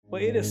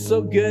Well, it is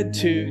so good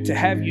to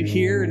have you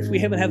here. And if we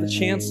haven't had the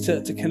chance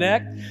to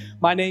connect,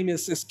 my name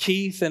is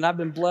Keith, and I've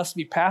been blessed to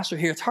be pastor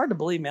here. It's hard to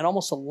believe, man,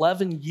 almost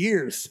 11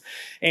 years.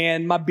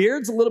 And my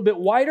beard's a little bit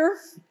whiter,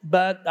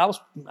 but I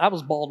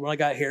was bald when I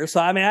got here. So,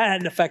 I mean, that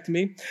hadn't affected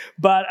me.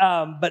 But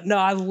no,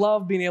 I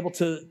love being able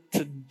to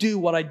do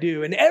what I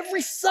do. And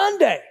every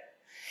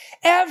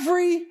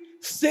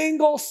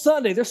single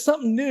Sunday, there's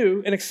something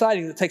new and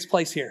exciting that takes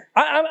place here.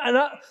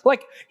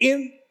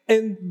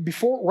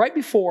 Right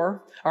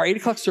before our 8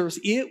 o'clock service,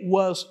 it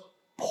was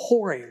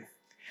pouring.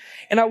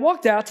 And I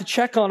walked out to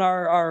check on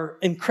our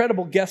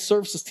incredible guest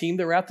services team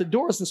that were at the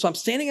doors. And so I'm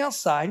standing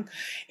outside,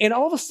 and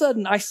all of a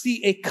sudden I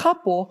see a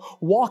couple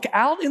walk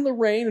out in the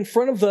rain in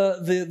front of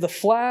the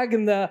flag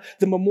and the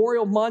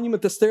memorial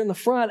monument that's there in the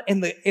front.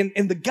 And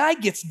the guy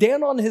gets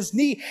down on his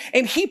knee,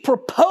 and he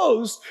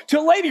proposed to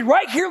a lady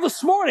right here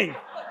this morning.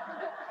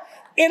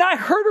 And I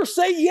heard her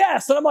say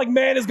yes. And I'm like,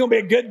 man, it's going to be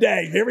a good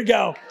day. Here we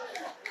go.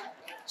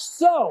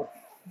 So,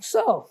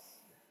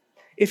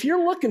 if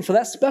you're looking for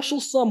that special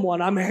someone,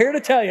 I'm here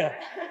to tell you,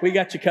 we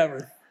got you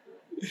covered.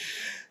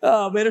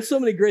 Oh, man, there's so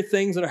many great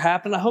things that are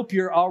happening. I hope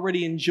you're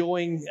already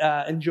enjoying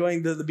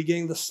the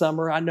beginning of the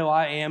summer. I know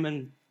I am,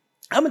 and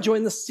I'm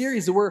enjoying this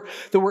series that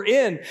we're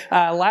in.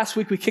 Last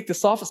week we kicked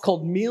this off. It's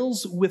called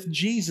Meals with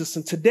Jesus,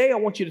 and today I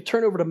want you to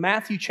turn over to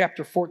Matthew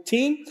chapter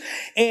 14,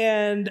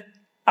 and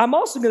I'm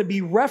also going to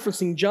be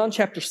referencing John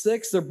chapter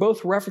 6. They're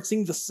both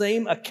referencing the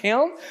same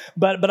account,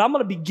 but I'm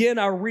going to begin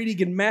our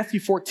reading in Matthew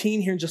 14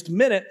 here in just a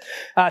minute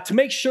to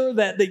make sure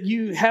that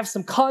you have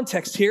some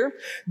context here.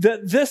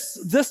 That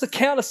this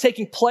account is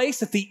taking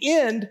place at the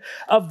end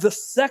of the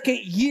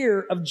second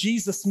year of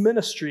Jesus'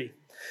 ministry.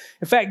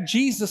 In fact,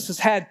 Jesus has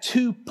had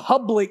 2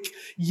 public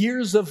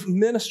years of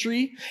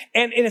ministry,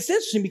 and it's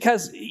interesting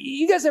because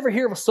you guys ever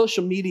hear of a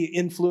social media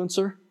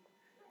influencer?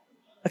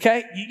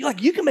 Okay,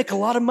 you can make a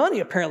lot of money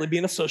apparently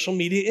being a social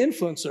media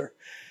influencer.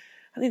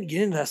 I need to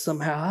get into that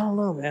somehow. I don't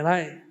know, man.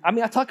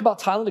 I talk about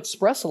Thailand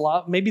Express a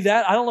lot. Maybe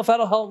that, I don't know if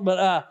that'll help,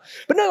 but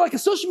no, like a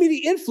social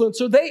media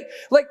influencer,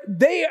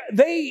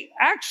 they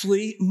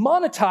actually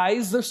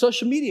monetize their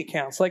social media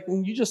accounts. Like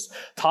when you just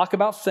talk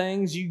about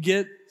things, you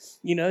get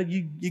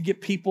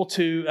people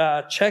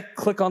to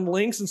click on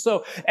links. And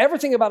so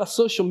everything about a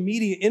social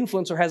media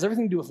influencer has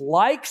everything to do with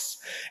likes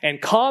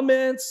and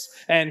comments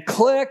and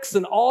clicks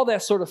and all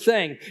that sort of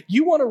thing.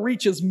 You want to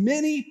reach as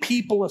many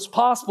people as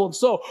possible. And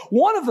so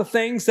one of the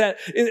things that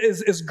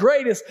is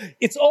great is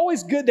it's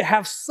always good to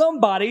have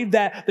somebody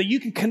that you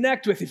can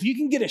connect with. If you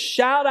can get a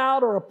shout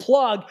out or a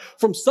plug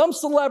from some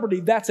celebrity,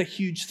 that's a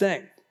huge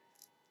thing.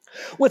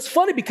 Well, it's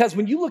funny because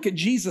when you look at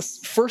Jesus'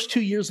 first 2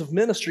 years of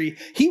ministry,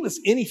 he was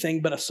anything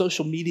but a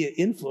social media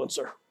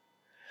influencer.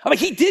 I mean,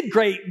 he did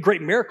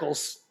great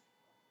miracles,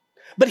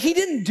 but he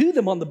didn't do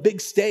them on the big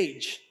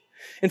stage.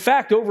 In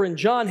fact, over in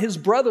John, his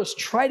brothers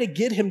try to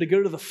get him to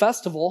go to the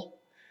festival,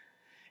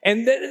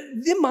 and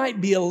they might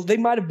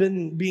have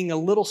been being a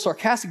little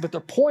sarcastic, but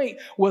their point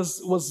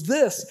was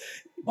this.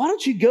 Why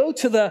don't you go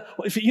to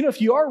if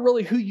you are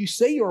really who you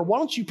say you are, why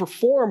don't you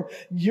perform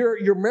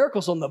your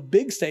miracles on the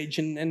big stage?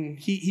 And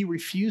he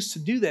refused to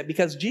do that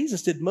because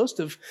Jesus did most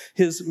of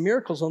his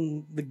miracles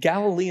on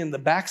the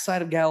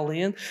backside of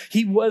Galilean.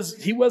 He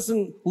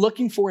wasn't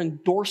looking for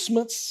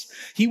endorsements.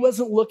 He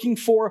wasn't looking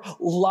for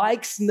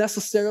likes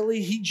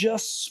necessarily. He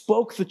just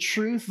spoke the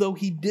truth, though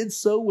he did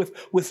so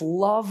with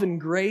love and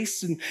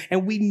grace.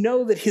 And we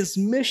know that his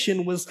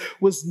mission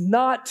was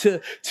not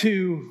to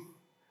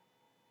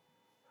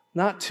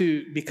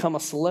become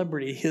a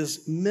celebrity.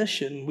 His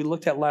mission, we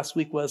looked at last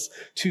week, was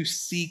to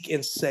seek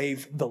and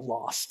save the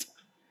lost.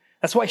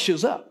 That's why he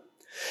shows up.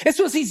 And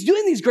so as he's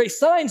doing these great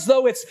signs,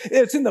 though it's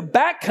in the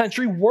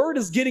backcountry, word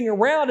is getting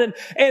around,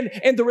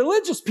 and the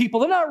religious people,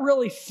 they're not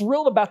really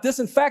thrilled about this.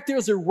 In fact,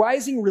 there's a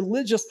rising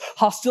religious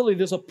hostility.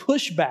 There's a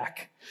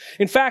pushback.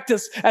 In fact,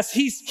 as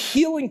he's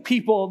healing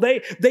people,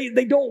 they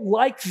don't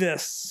like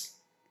this.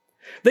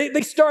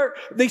 They start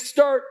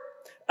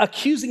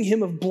accusing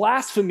him of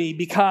blasphemy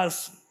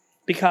because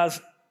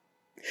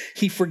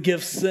he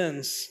forgives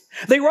sins.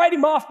 They write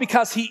him off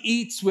because he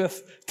eats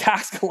with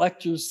tax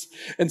collectors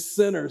and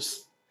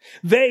sinners.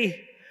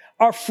 They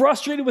are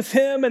frustrated with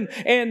him, and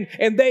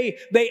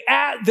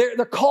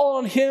they're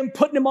calling on him,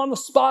 putting him on the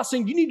spot,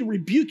 saying, you need to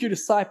rebuke your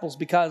disciples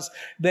because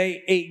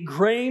they ate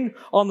grain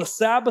on the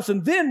Sabbath.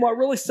 And then what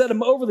really set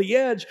him over the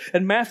edge,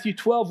 in Matthew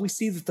 12, we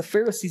see that the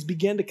Pharisees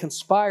began to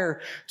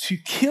conspire to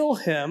kill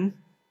him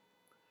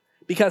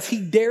because he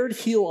dared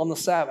heal on the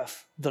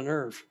Sabbath. The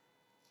nerve.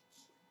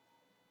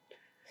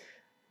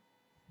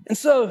 And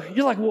so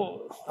you're like,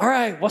 well, all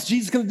right, what's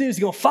Jesus going to do? Is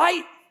he going to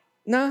fight?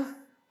 No.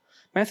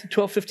 Matthew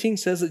 12:15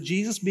 says that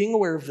Jesus, being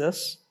aware of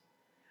this,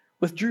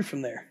 withdrew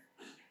from there.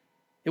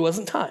 It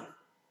wasn't time.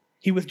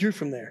 He withdrew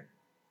from there.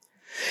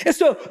 And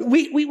so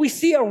we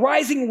see a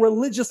rising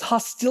religious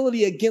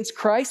hostility against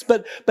Christ,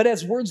 but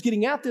as word's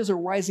getting out, there's a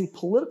rising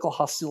political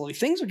hostility.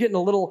 Things are getting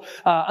a little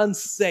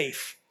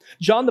unsafe.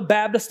 John the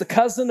Baptist, the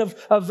cousin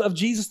of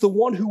Jesus, the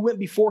one who went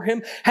before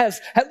him,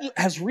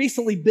 has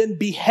recently been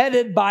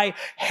beheaded by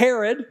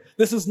Herod.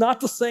 This is not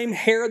the same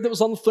Herod that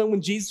was on the throne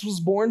when Jesus was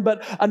born,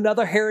 but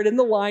another Herod in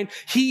the line.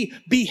 He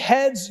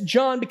beheads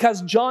John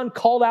because John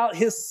called out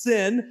his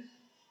sin.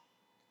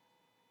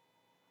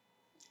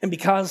 And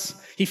because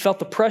he felt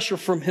the pressure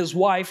from his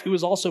wife, who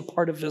was also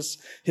part of his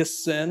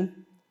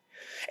sin.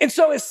 And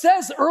so it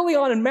says early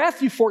on in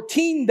Matthew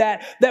 14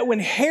 that when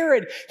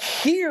Herod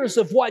hears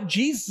of what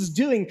Jesus is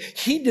doing,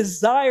 he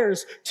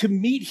desires to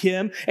meet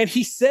him. And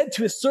he said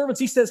to his servants,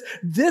 he says,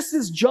 "This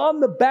is John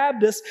the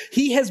Baptist.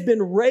 He has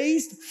been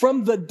raised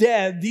from the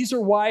dead." These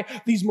are why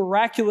these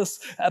miraculous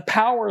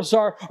powers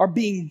are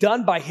being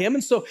done by him.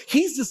 And so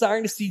he's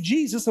desiring to see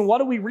Jesus. And what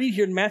do we read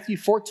here in Matthew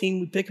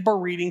 14? We pick up our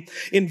reading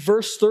in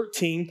verse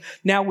 13.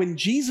 "Now, when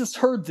Jesus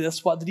heard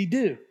this, what did he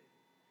do?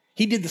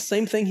 He did the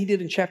same thing he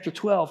did in chapter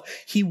 12.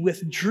 He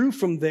withdrew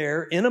from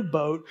there in a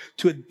boat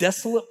to a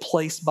desolate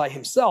place by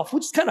himself,"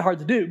 which is kind of hard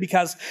to do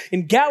because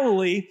in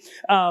Galilee,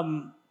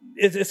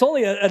 it's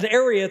only an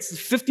area, it's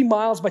 50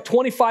 miles by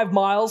 25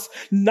 miles,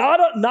 not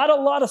a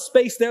lot of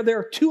space there. There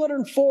are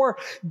 204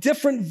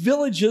 different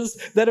villages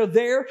that are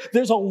there.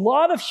 There's a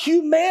lot of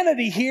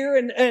humanity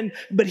here,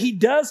 but he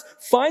does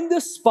find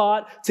this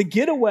spot to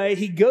get away.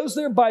 He goes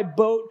there by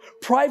boat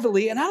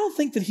privately, and I don't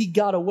think that he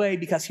got away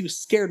because he was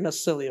scared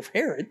necessarily of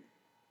Herod.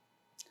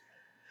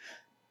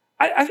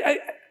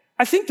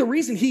 I think the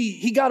reason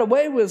he got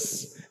away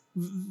was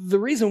the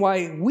reason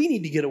why we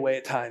need to get away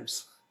at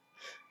times.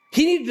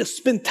 He needed to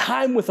spend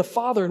time with the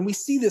Father, and we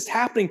see this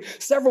happening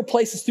several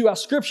places throughout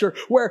Scripture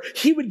where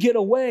he would get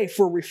away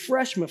for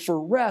refreshment,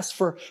 for rest,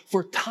 for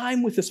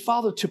time with his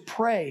Father to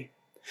pray.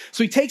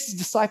 So he takes his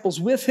disciples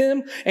with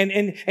him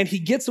and he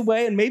gets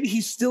away, and maybe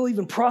he's still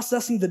even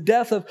processing the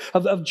death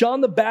of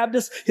John the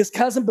Baptist, his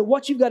cousin. But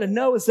what you've got to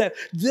know is that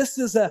this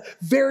is a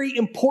very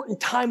important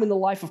time in the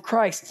life of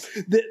Christ.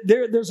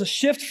 There's a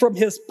shift from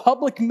his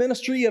public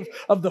ministry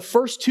of the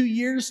first 2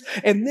 years,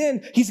 and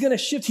then he's going to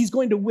shift. He's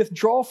going to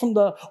withdraw from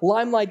the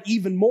limelight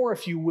even more,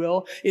 if you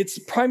will. It's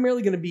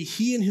primarily going to be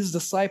he and his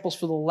disciples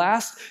for the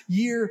last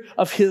year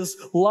of his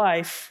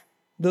life.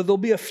 There'll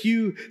be a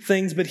few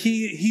things, but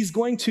he's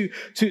going to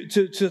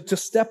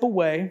step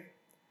away,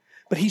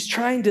 but he's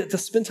trying to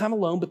spend time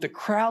alone, but the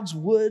crowds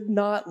would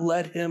not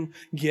let him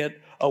get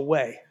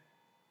away.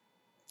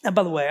 And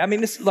by the way, I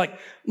mean, this is like,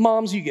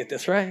 moms, you get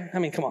this, right? I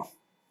mean, come on.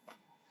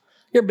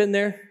 You ever been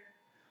there?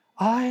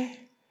 I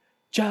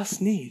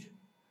just need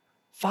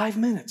 5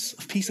 minutes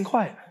of peace and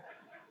quiet.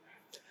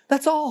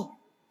 That's all.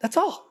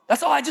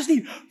 I just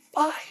need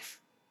 5.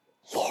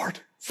 Lord,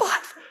 5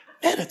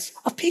 minutes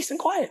of peace and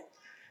quiet.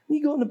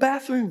 You go in the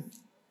bathroom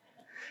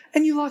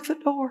and you lock the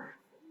door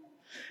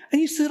and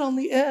you sit on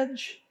the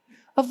edge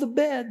of the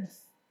bed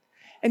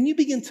and you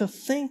begin to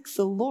thank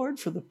the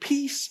Lord for the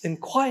peace and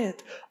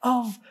quiet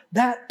of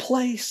that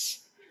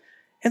place.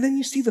 And then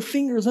you see the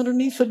fingers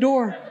underneath the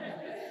door.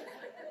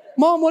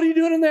 Mom, what are you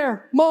doing in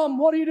there? Mom,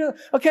 what are you doing?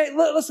 Okay,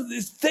 listen,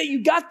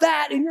 you got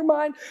that in your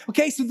mind.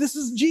 Okay, so this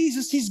is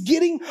Jesus. He's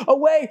getting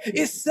away.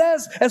 It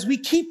says, as we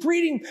keep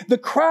reading, the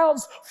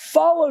crowds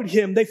followed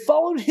him. They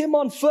followed him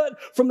on foot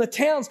from the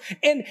towns.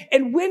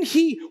 And when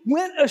he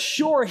went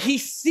ashore, he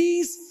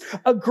sees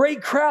a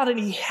great crowd and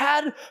he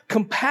had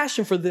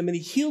compassion for them and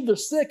he healed their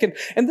sick.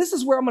 And this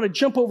is where I'm going to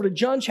jump over to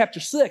John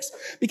chapter 6,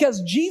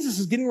 because Jesus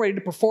is getting ready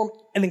to perform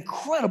an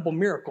incredible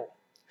miracle.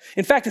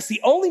 In fact, it's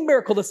the only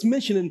miracle that's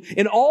mentioned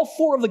in all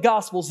 4 of the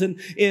Gospels,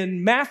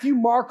 in Matthew,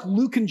 Mark,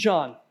 Luke, and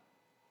John.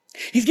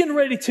 He's getting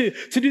ready to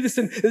do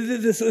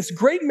this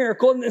great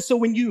miracle. And so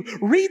when you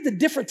read the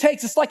different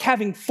takes, it's like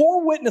having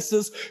 4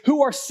 witnesses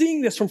who are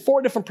seeing this from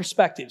 4 different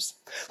perspectives.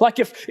 Like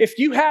if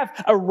you have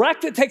a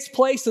wreck that takes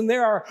place and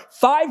there are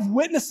 5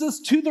 witnesses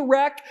to the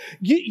wreck,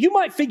 you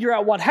might figure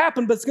out what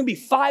happened, but it's going to be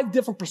 5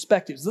 different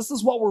perspectives. This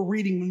is what we're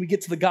reading when we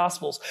get to the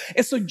Gospels.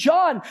 And so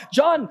John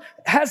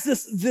has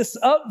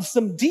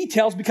some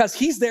details because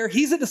he's there,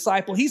 he's a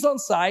disciple, he's on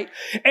site.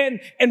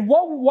 And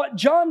what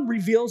John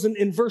reveals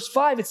in verse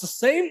 5, it's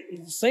the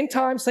same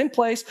time, same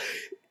place.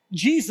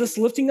 Jesus,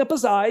 lifting up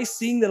his eyes,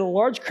 seeing that a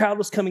large crowd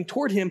was coming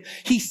toward him,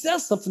 he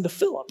says something to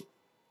Philip.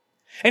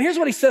 And here's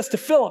what he says to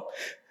Philip: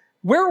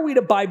 "Where are we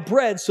to buy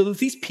bread so that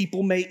these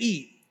people may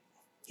eat?"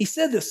 He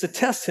said this to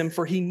test him,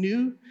 for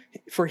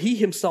he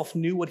himself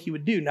knew what he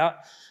would do. Now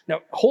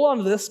hold on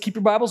to this. Keep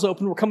your Bibles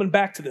open. We're coming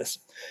back to this.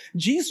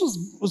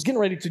 Jesus was getting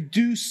ready to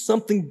do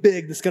something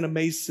big that's going to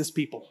amaze his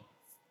people.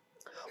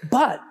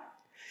 But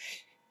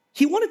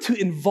he wanted to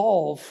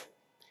involve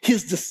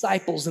his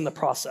disciples in the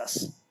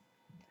process.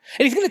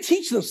 And he's going to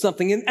teach them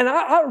something. And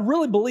I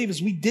really believe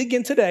as we dig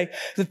in today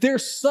that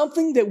there's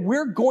something that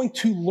we're going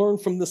to learn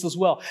from this as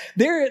well.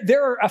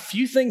 There are a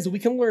few things that we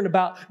can learn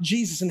about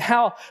Jesus and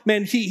how,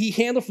 man, he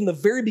handled from the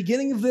very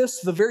beginning of this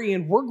to the very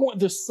end.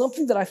 There's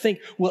something that I think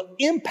will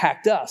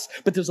impact us,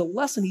 but there's a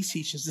lesson he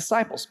teaches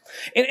disciples.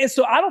 And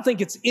so I don't think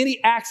it's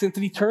any accident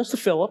that he turns to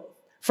Philip.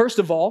 First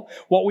of all,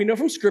 what we know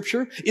from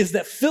Scripture is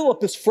that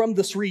Philip is from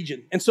this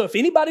region. And so if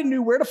anybody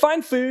knew where to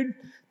find food,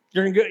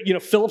 You're gonna go,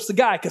 Philip's the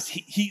guy because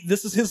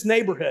this is his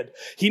neighborhood.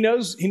 He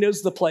knows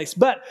the place.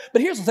 But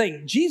here's the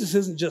thing: Jesus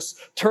isn't just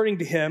turning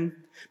to him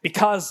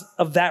because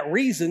of that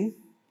reason.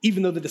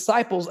 Even though other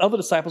disciples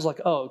are like,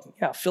 oh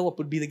yeah, Philip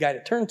would be the guy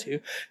to turn to.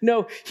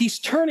 No, he's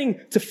turning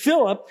to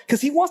Philip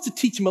because he wants to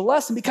teach him a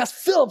lesson. Because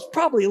Philip's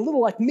probably a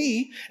little like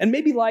me, and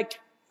maybe like,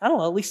 I don't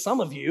know, at least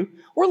some of you,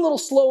 we're a little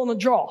slow on the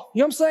draw. You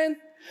know what I'm saying?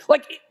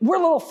 Like, we're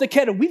a little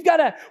thick-headed. We've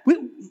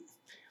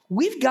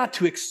got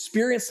to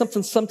experience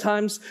something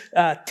sometimes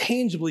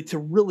tangibly to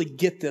really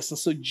get this. And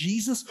so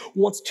Jesus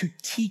wants to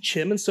teach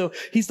him. And so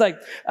he's like,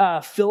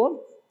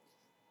 Philip,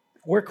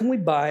 where can we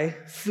buy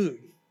food?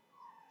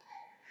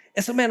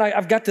 And so, man,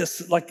 I've got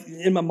this like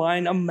in my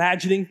mind. I'm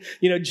imagining,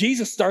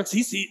 Jesus starts,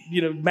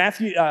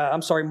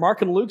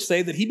 Mark and Luke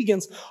say that he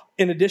begins,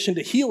 in addition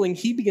to healing,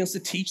 he begins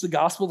to teach the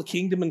gospel, the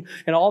kingdom,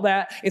 and all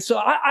that. And so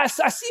I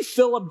see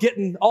Philip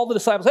getting all the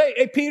disciples,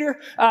 hey, Peter,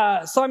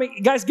 Simon,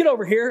 guys, get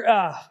over here.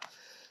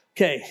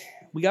 Okay,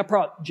 we got a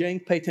problem.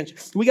 Jane, pay attention.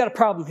 We got a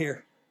problem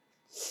here.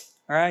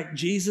 All right,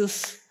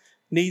 Jesus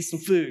needs some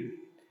food.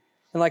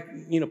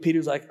 And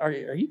Peter's like, are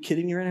you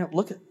kidding me right now?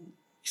 Look you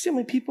see how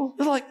many people?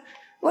 They're like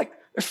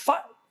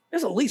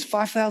there's at least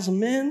 5,000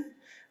 men.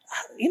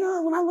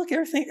 When I look at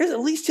everything, there's at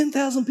least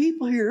 10,000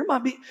 people here. It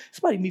might be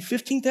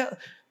 15,000.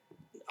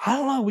 I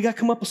don't know. We got to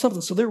come up with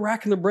something. So they're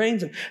racking their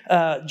brains. And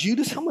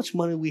Judas, how much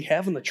money we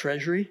have in the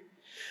treasury?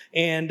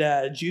 And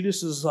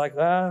Judas is like,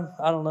 I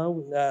don't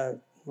know.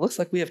 Looks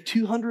like we have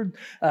 200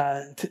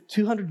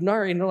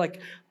 denarii. And they're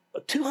like,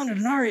 200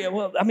 denarii?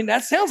 Well, I mean,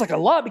 that sounds like a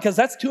lot because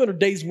that's 200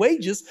 days'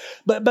 wages.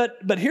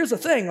 But here's the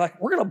thing.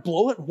 Like, we're going to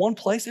blow it in one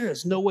place. There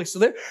is no way.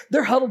 So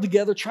they're huddled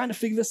together trying to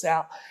figure this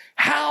out.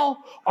 How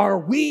are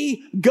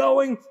we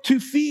going to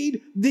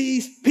feed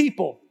these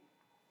people?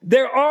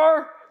 There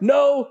are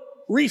no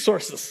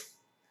resources.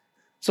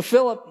 So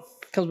Philip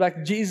comes back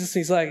to Jesus and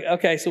he's like,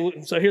 okay, so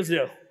here's the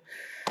deal.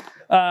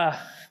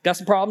 Got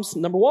some problems.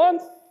 Number one,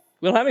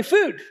 we don't have any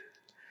food.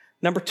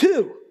 Number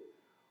two,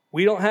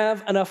 we don't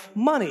have enough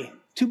money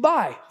to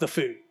buy the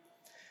food.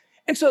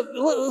 And so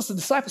listen,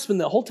 the disciples spend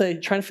the whole day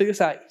trying to figure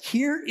this out.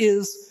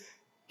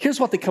 Here's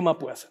what they come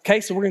up with. Okay,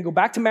 so we're going to go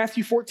back to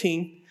Matthew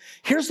 14.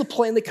 Here's the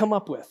plan they come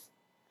up with.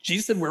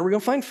 Jesus said, where are we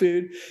going to find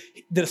food?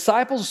 The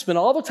disciples spend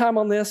all their time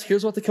on this.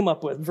 Here's what they come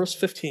up with. Verse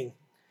 15.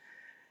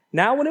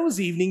 Now when it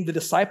was evening, the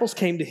disciples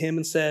came to him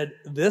and said,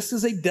 this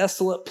is a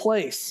desolate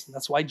place.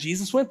 That's why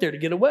Jesus went there, to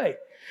get away.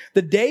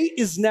 The day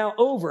is now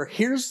over.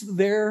 Here's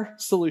their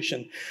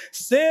solution.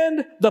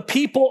 Send the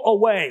people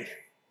away.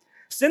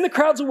 Send the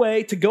crowds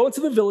away to go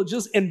into the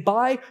villages and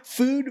buy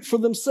food for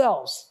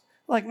themselves.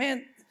 Like,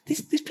 man,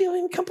 these people don't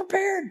even come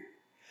prepared.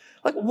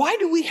 Like, why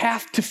do we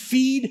have to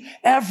feed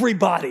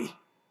everybody?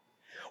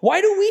 Why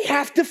do we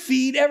have to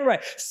feed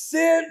everybody?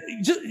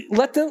 Just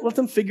let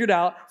them figure it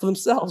out for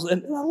themselves.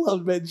 And I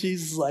love, man,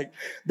 Jesus is like,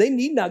 they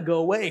need not go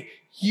away.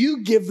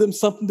 You give them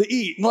something to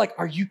eat. And I'm like,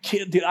 are you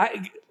kidding? Dude,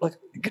 I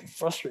get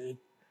frustrated.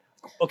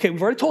 Okay,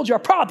 we've already told you our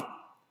problem.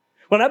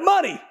 We don't have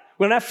money.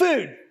 We don't have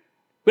food.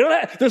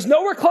 There's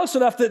nowhere close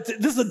enough that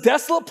this is a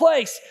desolate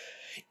place.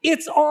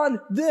 It's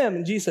on them.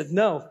 And Jesus said,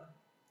 no,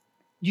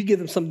 you give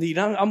them something to eat.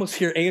 I almost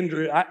hear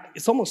Andrew,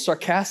 it's almost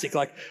sarcastic,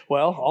 like,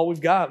 well, all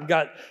we've got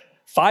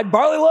 5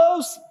 barley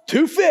loaves,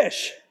 2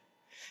 fish.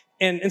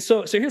 And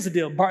so here's the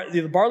deal.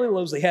 The barley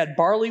loaves they had,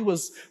 barley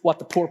was what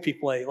the poor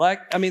people ate.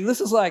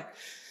 This is like,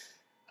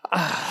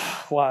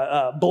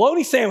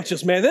 bologna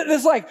sandwiches, man.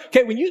 This is like,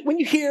 okay, when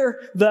you hear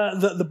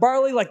the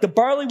barley, like the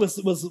barley was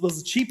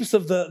the cheapest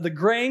of the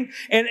grain,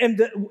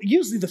 and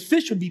usually the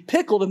fish would be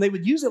pickled, and they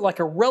would use it like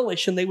a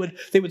relish, and they would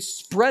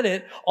spread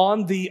it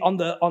on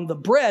the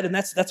bread, and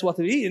that's what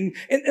they eat.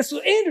 And so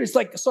Andrew's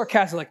like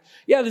sarcastic, like,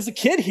 yeah, there's a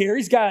kid here.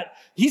 He's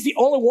the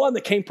only one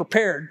that came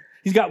prepared.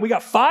 We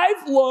got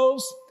 5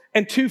 loaves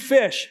and 2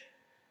 fish,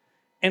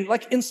 and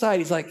like inside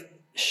he's like,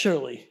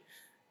 surely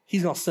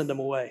he's gonna send them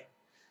away.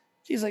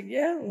 She's like,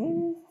 yeah,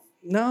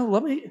 no,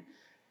 let me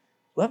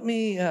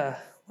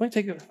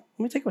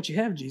take what you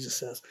have, Jesus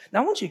says.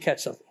 Now I want you to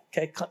catch something,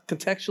 okay?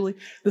 Contextually,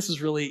 this is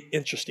really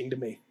interesting to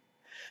me.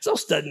 So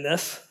studying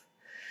this,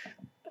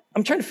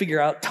 I'm trying to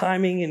figure out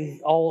timing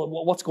and all of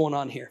what's going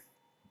on here.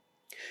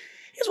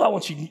 Here's what I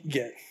want you to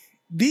get.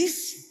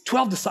 These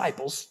 12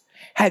 disciples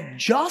had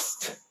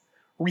just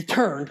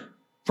returned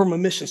from a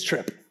missions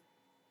trip.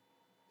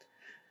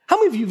 How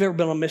many of you have ever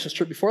been on a missions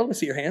trip before? Let me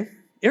see your hand.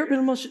 You ever been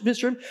on a missions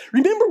trip?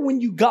 Remember when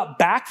you got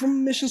back from a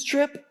missions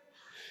trip?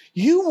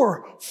 You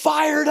were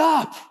fired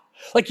up.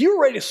 Like you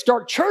were ready to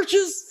start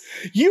churches.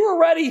 You were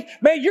ready,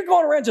 man, you're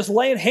going around just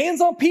laying hands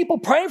on people,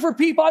 praying for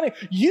people. I mean,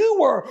 you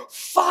were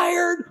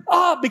fired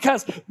up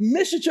because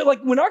mission trip,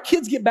 like when our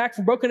kids get back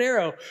from Broken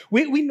Arrow,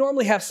 we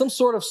normally have some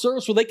sort of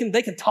service where they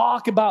can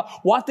talk about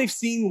what they've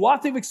seen,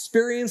 what they've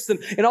experienced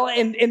and all.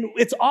 And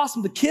it's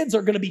awesome. The kids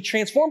are going to be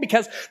transformed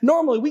because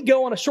normally we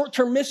go on a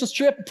short-term missions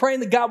trip and praying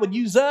that God would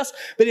use us.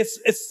 But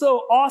it's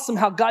so awesome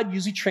how God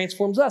usually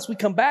transforms us. We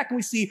come back and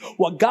we see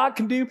what God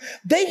can do.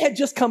 They had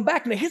just come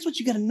back. Now here's what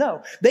you got to know.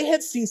 No, they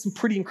had seen some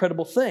pretty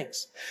incredible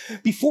things.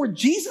 Before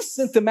Jesus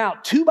sent them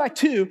out 2 by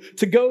 2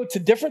 to go to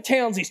different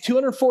towns, these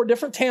 204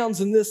 different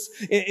towns in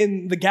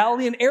the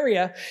Galilean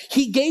area,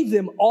 he gave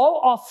them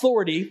all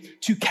authority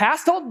to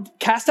cast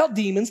out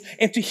demons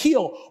and to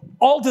heal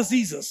all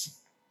diseases.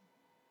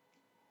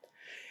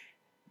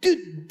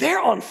 Dude,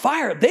 they're on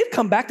fire. They've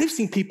come back. They've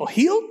seen people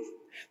healed.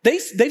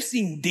 They've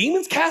seen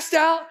demons cast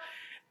out.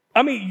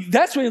 I mean,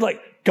 that's when you're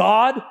like,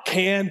 God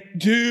can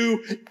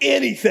do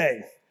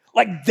anything.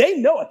 Like, they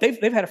know it.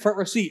 They've had a front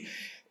row seat.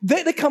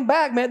 They come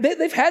back, man.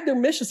 They've had their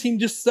mission team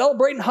just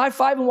celebrating,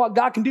 high-fiving what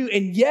God can do.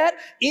 And yet,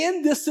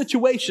 in this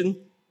situation,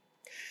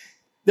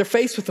 they're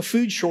faced with a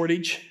food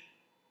shortage.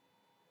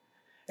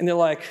 And they're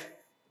like,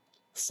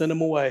 send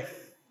them away.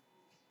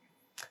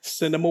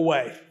 Send them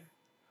away.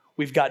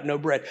 We've got no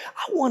bread.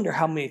 I wonder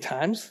how many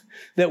times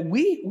that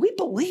we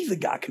believe that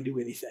God can do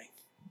anything.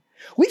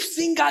 We've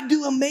seen God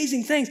do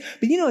amazing things.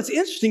 But it's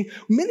interesting.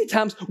 Many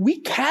times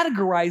we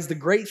categorize the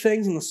great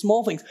things and the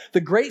small things. The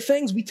great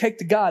things we take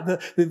to God,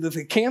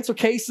 the cancer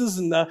cases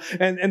and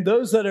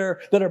those that are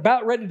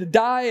about ready to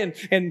die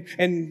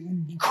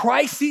and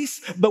crises.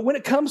 But when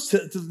it comes to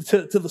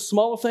the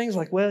smaller things,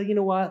 like, well, you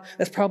know what?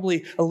 That's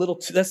probably a little,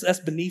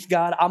 that's beneath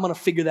God. I'm going to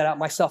figure that out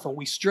myself. And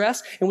we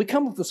stress and we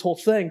come up with this whole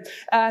thing.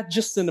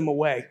 Just send them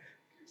away.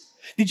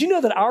 Did you know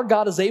that our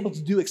God is able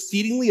to do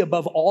exceedingly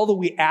above all that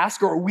we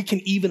ask or we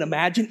can even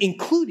imagine,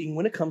 including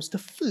when it comes to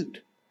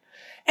food?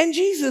 And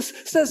Jesus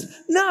says,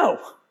 no,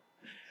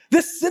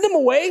 this send them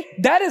away,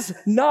 that is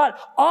not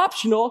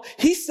optional.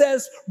 He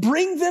says,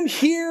 bring them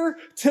here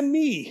to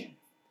me.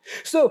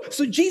 So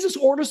Jesus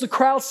orders the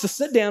crowds to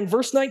sit down,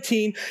 verse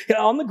 19,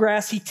 on the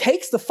grass. He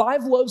takes the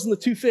 5 loaves and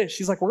the 2 fish.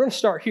 He's like, we're going to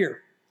start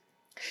here.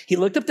 He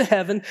looked up to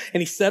heaven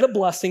and he said a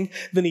blessing.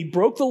 Then he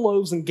broke the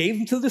loaves and gave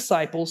them to the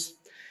disciples.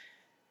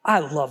 I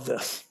love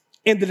this.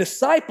 And the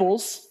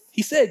disciples,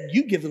 he said,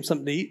 you give them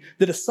something to eat.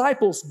 The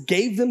disciples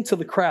gave them to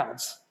the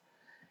crowds.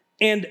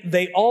 And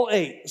they all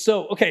ate.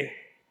 So, okay,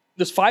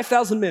 there's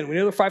 5,000 men. We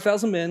know there are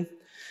 5,000 men.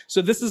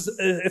 So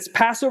it's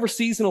Passover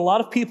season. A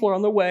lot of people are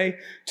on their way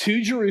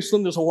to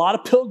Jerusalem. There's a lot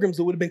of pilgrims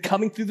that would have been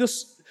coming through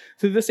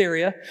this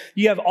area.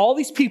 You have all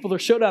these people that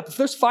showed up. If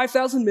there's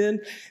 5,000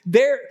 men,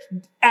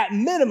 at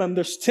minimum,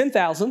 there's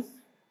 10,000.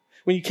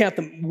 When you count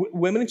the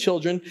women and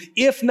children,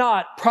 if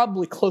not,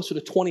 probably closer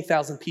to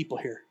 20,000 people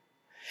here.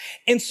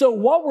 And so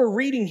what we're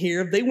reading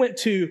here, they went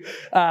to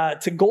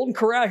Golden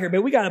Corral here,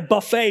 man. We got a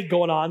buffet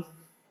going on.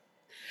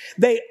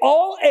 They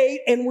all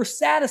ate and were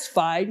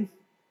satisfied.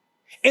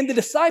 And the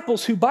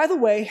disciples, who, by the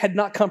way, had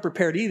not come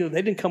prepared either,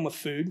 they didn't come with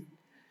food.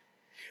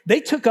 They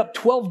took up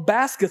 12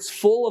 baskets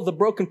full of the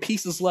broken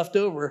pieces left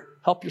over.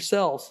 Help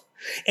yourselves.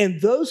 And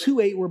those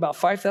who ate were about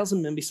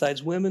 5,000 men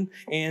besides women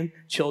and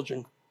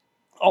children.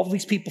 All of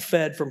these people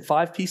fed from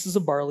 5 pieces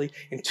of barley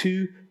and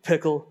 2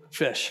 pickled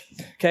fish.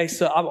 Okay,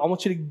 so I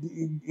want you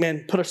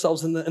to, put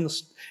ourselves in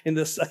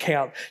this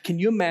account. Can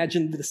you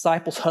imagine the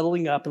disciples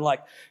huddling up and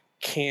like,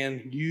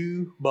 can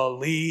you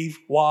believe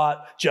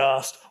what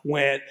just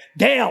went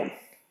down?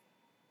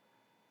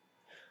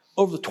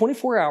 Over the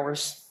 24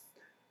 hours,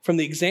 from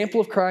the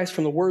example of Christ,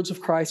 from the words of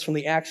Christ, from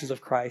the actions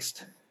of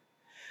Christ,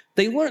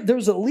 they learned there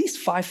was at least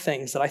 5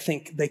 things that I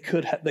think they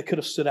could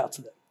have stood out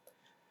to them.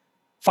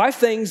 5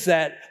 things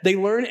that they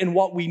learn and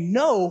what we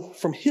know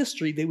from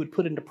history they would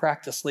put into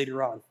practice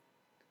later on.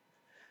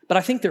 But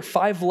I think they're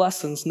 5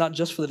 lessons, not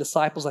just for the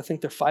disciples. I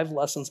think they're 5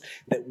 lessons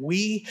that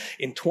we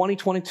in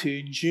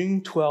 2022,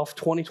 June 12th,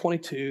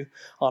 2022,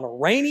 on a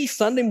rainy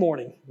Sunday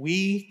morning,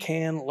 we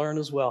can learn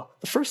as well.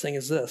 The first thing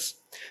is this.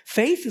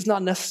 Faith is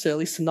not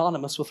necessarily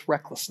synonymous with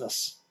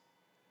recklessness.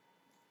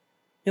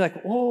 You're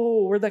like,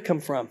 whoa, where'd that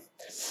come from?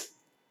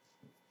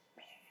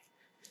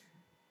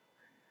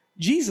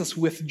 Jesus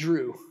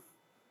withdrew.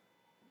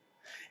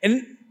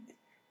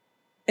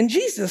 And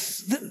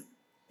Jesus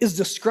is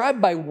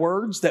described by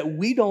words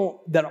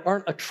that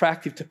aren't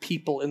attractive to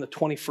people in the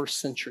 21st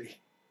century.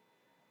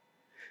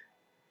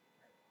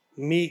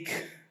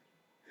 Meek,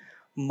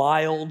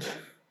 mild,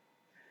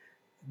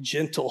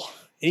 gentle.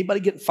 Anybody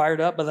getting fired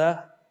up by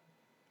that?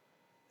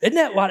 Isn't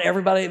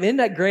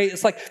that great?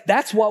 It's like,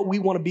 that's what we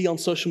want to be on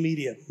social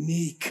media.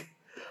 Meek,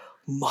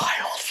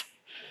 mild,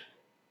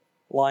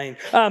 lying.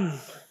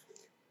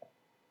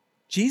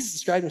 Jesus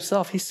described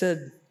himself. He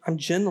said, I'm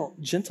gentle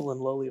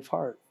and lowly of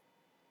heart.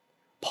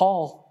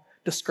 Paul,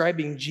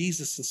 describing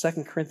Jesus in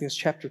 2 Corinthians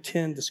chapter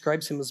 10,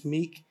 describes him as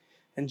meek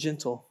and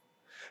gentle.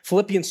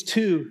 Philippians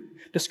 2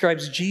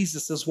 describes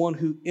Jesus as one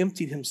who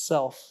emptied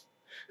himself,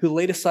 who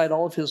laid aside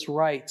all of his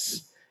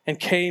rights and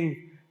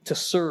came to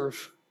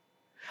serve.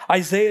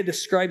 Isaiah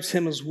describes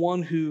him as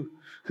one who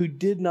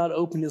did not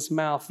open his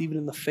mouth even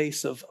in the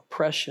face of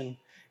oppression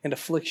and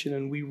affliction.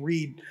 And we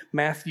read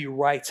Matthew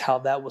writes how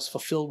that was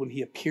fulfilled when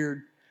he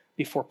appeared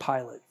before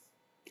Pilate.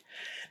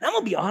 And I'm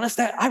gonna be honest,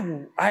 that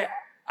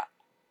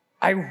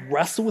I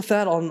wrestle with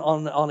that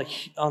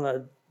on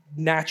a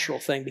natural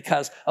thing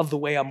because of the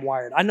way I'm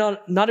wired. I know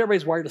not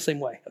everybody's wired the same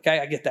way. Okay,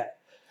 I get that,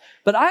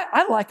 but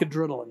I like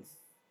adrenaline.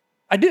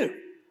 I do.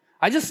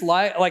 I just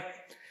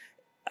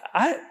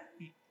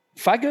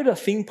If I go to a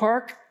theme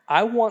park,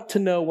 I want to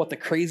know what the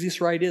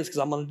craziest ride is because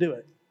I'm going to do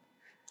it.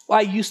 Well,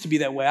 I used to be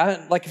that way.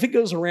 If it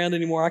goes around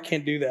anymore, I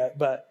can't do that.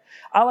 But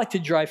I like to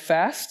drive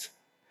fast.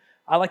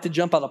 I like to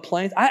jump out of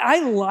planes.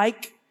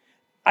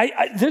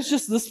 There's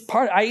just this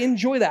part. I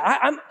enjoy that.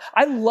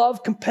 I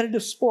love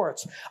competitive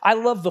sports. I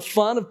love the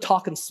fun of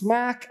talking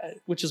smack,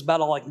 which is about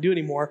all I can do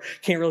anymore.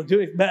 Can't really do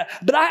it. But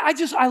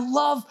I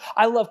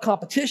love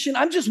competition.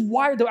 I'm just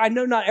wired that I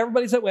know not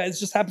everybody's that way. It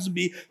just happens to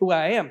be the way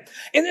I am.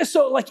 And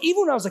so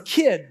even when I was a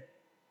kid,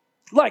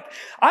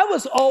 I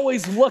was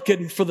always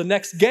looking for the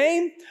next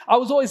game. I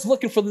was always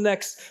looking for the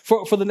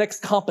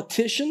next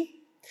competition.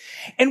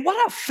 And what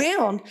I've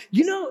found,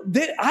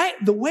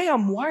 the way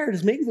I'm wired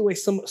is maybe the way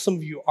some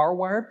of you are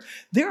wired.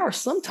 There are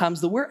some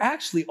times that we're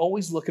actually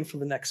always looking for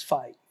the next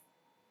fight.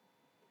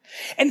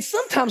 And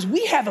sometimes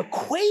we have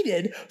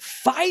equated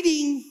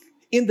fighting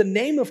in the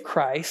name of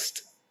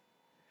Christ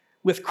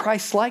with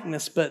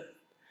Christ-likeness, but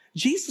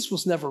Jesus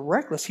was never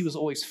reckless. He was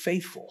always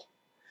faithful.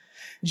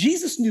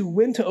 Jesus knew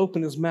when to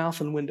open his mouth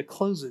and when to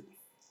close it.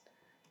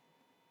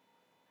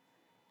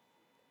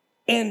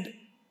 And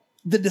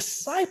the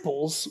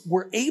disciples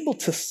were able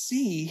to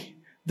see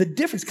the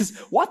difference because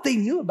what they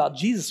knew about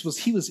Jesus was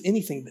he was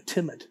anything but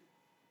timid.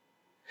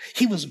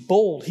 He was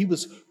bold. He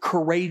was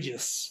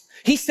courageous.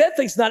 He said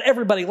things not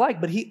everybody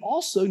liked, but he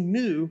also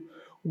knew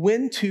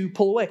when to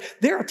pull away.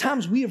 There are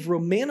times we have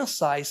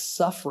romanticized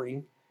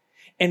suffering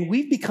and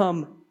we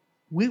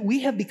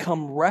have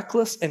become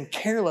reckless and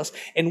careless,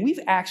 and we've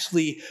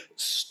actually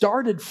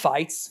started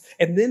fights,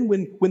 and then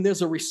when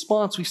there's a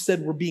response, we've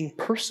said we're being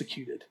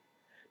persecuted.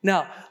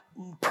 Now,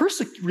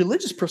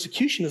 religious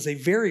persecution is a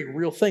very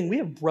real thing. We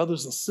have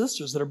brothers and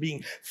sisters that are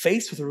being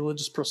faced with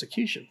religious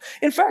persecution.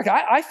 In fact,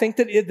 I think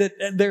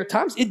that there are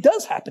times it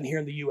does happen here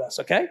in the U.S.,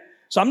 okay?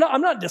 So I'm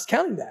not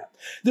discounting that.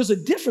 There's a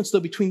difference, though,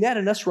 between that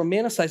and us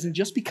romanticizing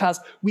just because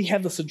we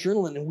have this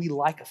adrenaline and we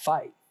like a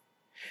fight.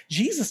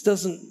 Jesus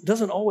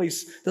doesn't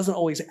always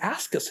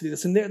ask us to do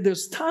this. And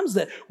there's times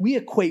that we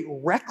equate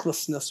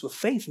recklessness with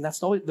faith, and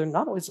they're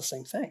not always the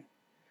same thing.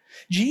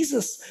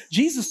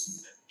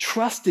 Jesus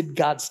trusted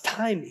God's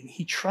timing.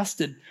 He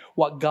trusted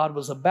what God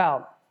was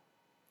about.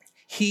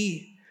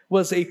 He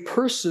was a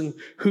person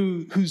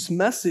whose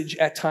message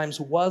at times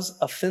was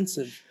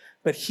offensive,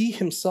 but he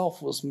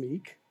himself was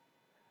meek,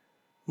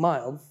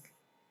 mild,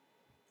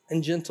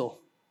 and gentle.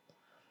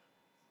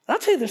 And I'll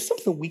tell you, there's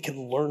something we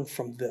can learn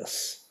from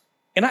this.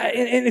 And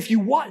if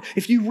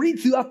you read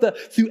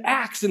through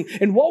Acts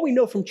and what we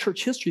know from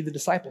church history, the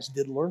disciples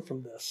did learn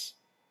from this.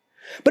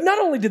 But not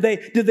only did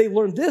they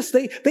learn this,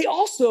 they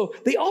also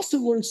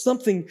learned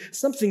something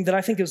that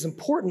I think is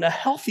important. A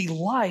healthy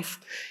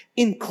life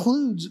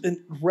includes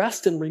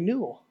rest and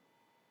renewal.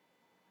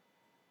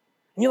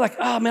 And you're like,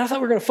 oh man, I thought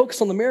we were going to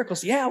focus on the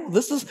miracles. Yeah, well,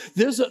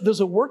 there's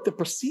a work that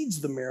precedes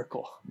the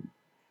miracle.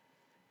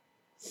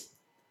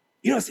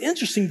 It's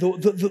interesting,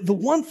 the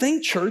one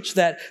thing, church,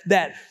 that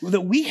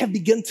we have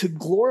begun to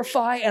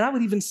glorify, and I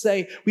would even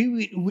say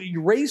we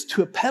raised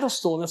to a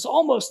pedestal, and it's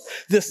almost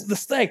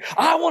this thing,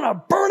 I want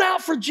to burn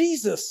out for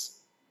Jesus.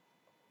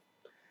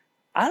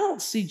 I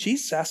don't see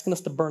Jesus asking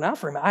us to burn out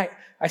for him.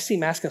 I see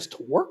him asking us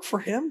to work for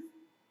him.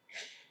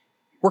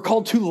 We're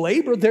called to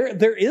labor.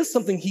 There is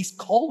something he's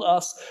called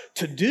us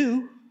to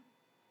do.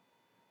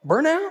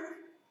 Burnout?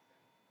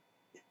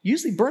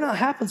 Usually burnout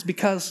happens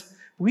because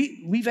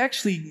we've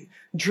actually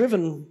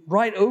driven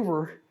right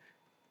over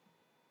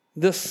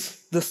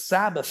this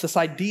Sabbath, this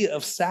idea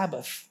of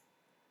Sabbath,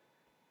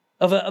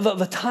 of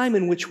a time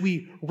in which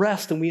we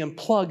rest and we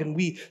unplug and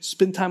we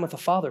spend time with the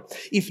Father.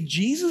 If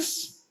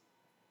Jesus,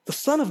 the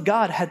Son of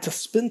God, had to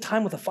spend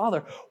time with the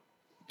Father,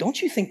 don't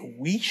you think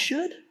we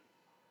should?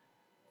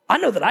 I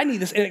know that I need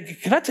this. And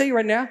can I tell you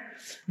right now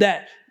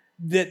that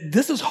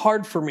this is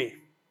hard for me?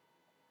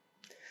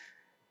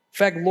 In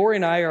fact, Lori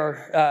and I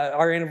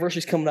our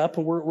anniversary's coming up,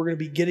 and we're going to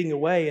be getting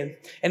away, and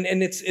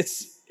it's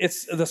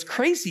this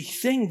crazy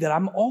thing that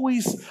I'm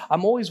always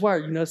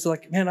wired. It's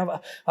like, man, I've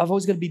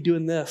always got to be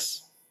doing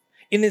this,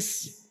 and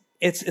it's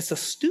a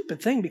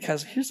stupid thing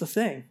because here's the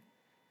thing: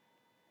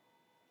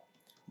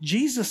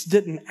 Jesus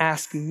didn't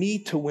ask me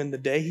to win the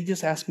day; he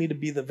just asked me to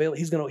be the veil.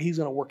 He's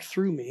gonna work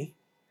through me.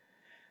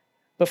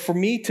 But for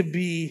me to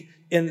be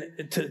in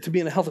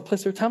a healthy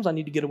place, there are times I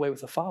need to get away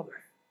with the Father.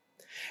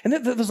 And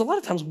there's a lot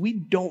of times we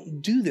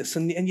don't do this,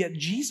 and yet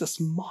Jesus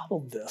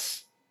modeled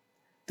this.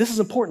 This is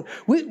important.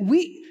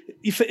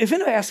 If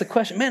anybody asks a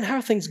question, man, how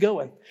are things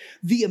going?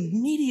 The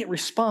immediate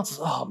response is,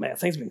 oh man,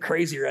 things have been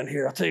crazy around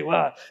here. I'll tell you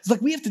what. It's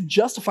like we have to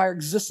justify our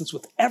existence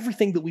with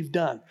everything that we've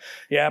done.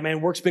 Yeah, man,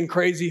 work's been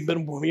crazy.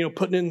 Been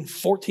putting in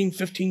 14,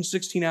 15,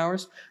 16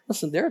 hours.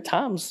 Listen, there are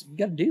times you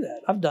got to do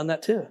that. I've done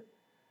that too.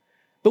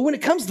 But when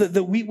it comes to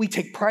that we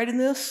take pride in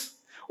this,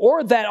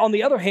 or that on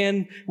the other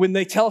hand, when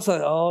they tell us,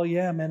 oh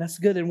yeah, man, that's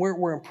good, and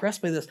we're impressed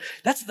by this,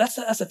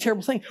 that's a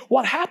terrible thing.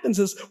 What happens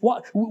is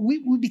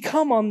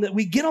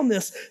we get on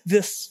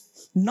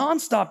this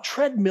nonstop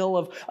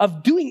treadmill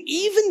of doing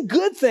even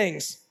good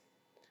things,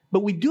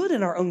 but we do it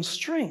in our own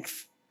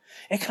strength.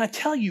 And can I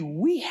tell you,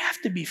 we have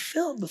to be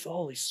filled with the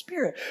Holy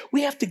Spirit.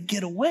 We have to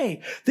get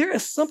away. There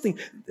is something,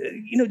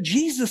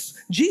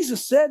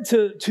 Jesus said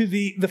to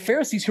the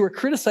Pharisees who were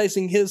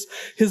criticizing his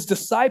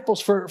disciples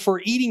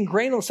for eating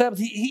grain on the Sabbath,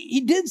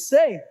 he did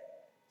say,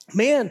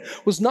 man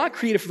was not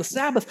created for the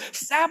Sabbath.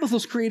 Sabbath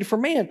was created for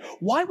man.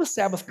 Why was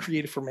Sabbath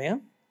created for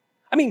man?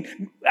 I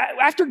mean,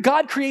 after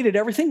God created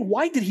everything,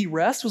 why did he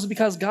rest? Was it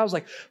because God was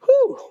like,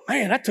 whew,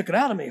 man, that took it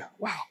out of me.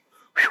 Wow.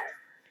 Whew.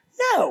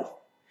 No.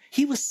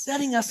 He was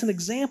setting us an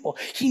example.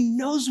 He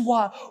knows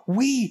what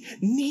we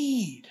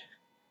need.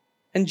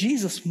 And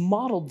Jesus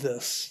modeled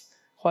this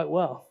quite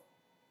well.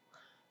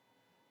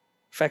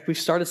 In fact, we've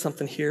started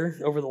something here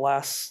over the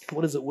last,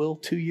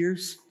 2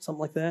 years?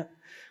 Something like that.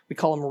 We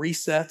call them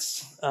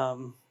resets.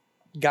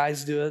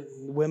 Guys do it,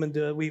 women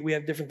do it. We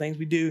have different things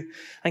we do.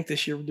 I think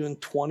this year we're doing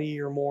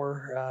 20 or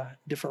more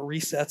different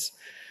resets.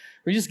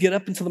 We just get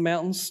up into the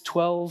mountains,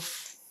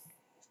 12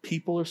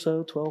 people or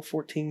so, 12,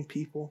 14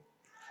 people.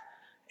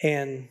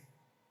 And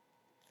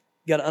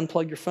you got to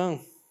unplug your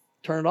phone,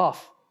 turn it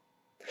off.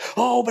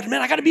 Oh, but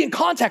man, I got to be in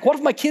contact. What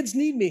if my kids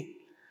need me?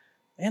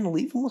 Man,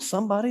 leave them with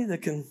somebody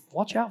that can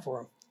watch out for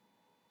them.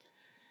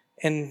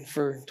 And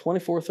for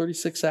 24,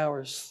 36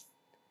 hours,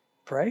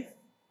 pray.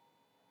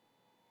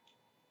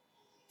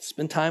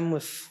 Spend time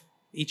with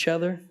each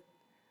other.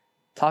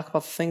 Talk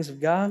about the things of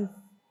God.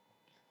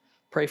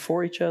 Pray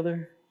for each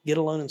other. Get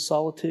alone in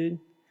solitude.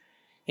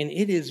 And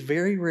it is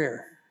very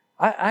rare.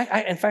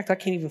 In fact, I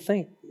can't even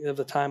think of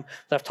the time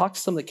that I've talked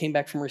to someone that came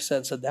back from reset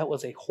and said that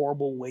was a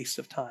horrible waste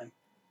of time.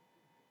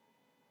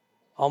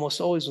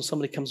 Almost always when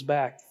somebody comes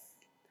back,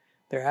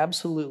 they're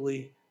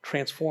absolutely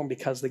transformed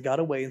because they got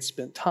away and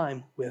spent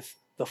time with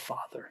the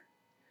Father.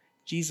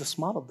 Jesus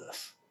modeled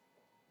this.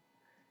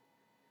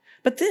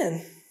 But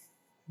then,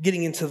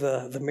 getting into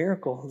the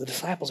miracle, the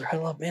disciples are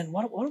huddled up. Man,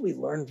 what do we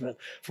learn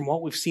from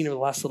what we've seen over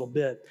the last little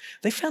bit?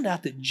 They found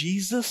out that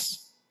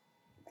Jesus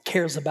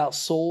cares about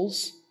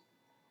souls,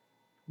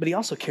 but he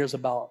also cares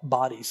about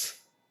bodies.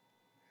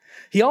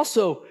 He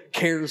also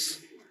cares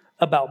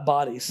about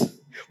bodies.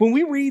 When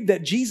we read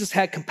that Jesus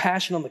had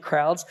compassion on the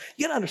crowds,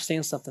 you got to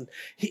understand something.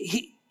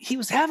 He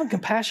was having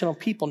compassion on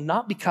people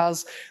not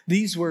because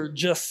these were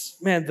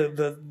just,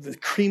 the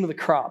cream of the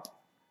crop.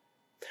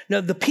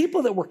 Now, the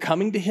people that were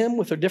coming to him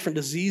with their different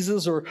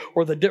diseases or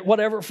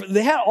whatever,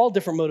 they had all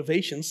different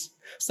motivations.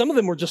 Some of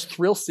them were just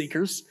thrill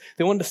seekers.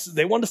 They wanted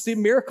to see a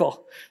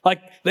miracle. Like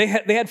they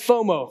had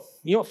FOMO.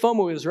 You know what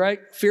FOMO is, right?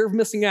 Fear of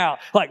missing out.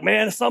 Like,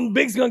 man, if something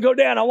big's going to go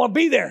down, I want to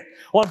be there.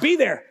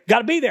 Got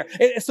to be there.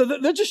 And so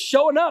they're just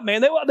showing up,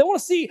 man. They want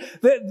to see.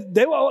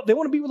 They want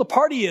to be where the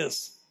party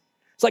is.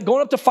 It's like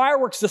going up to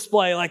fireworks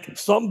display. Like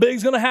something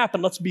big's going to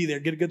happen. Let's be there.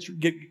 Get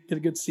a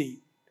good seat.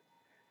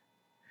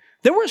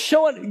 They weren't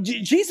showing,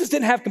 Jesus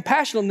didn't have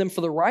compassion on them for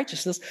their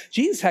righteousness.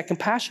 Jesus had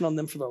compassion on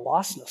them for their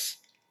lostness.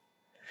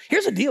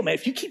 Here's the deal, man.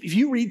 If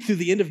you read through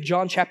the end of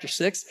John chapter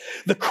 6,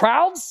 the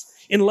crowds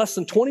in less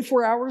than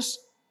 24 hours,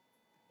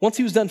 once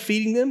he was done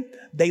feeding them,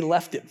 they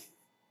left him.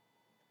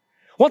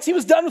 Once he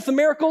was done with the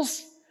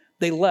miracles,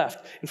 they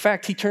left. In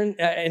fact, he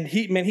turned and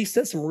he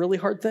said some really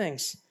hard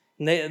things.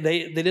 And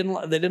they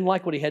didn't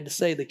like what he had to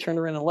say. They turned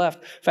around and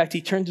left. In fact,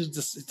 he turned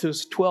to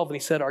his 12 and he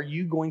said, "Are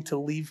you going to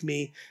leave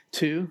me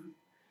too?"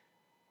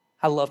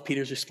 I love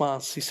Peter's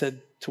response. He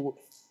said, to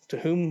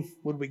whom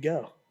would we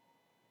go?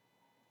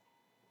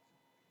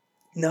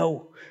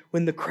 No,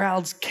 when the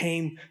crowds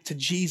came to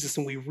Jesus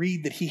and we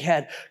read that he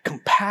had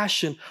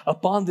compassion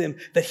upon them,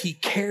 that he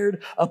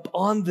cared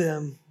upon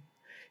them,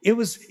 it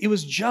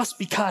was just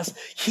because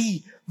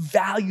he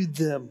valued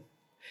them.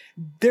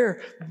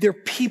 They're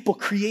people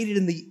created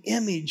in the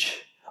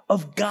image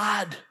of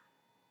God.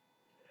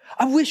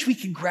 I wish we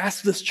could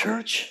grasp this,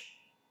 church.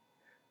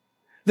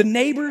 The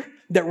neighbor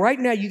that right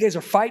now you guys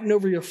are fighting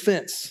over your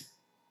fence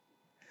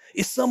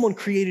is someone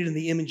created in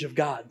the image of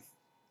God.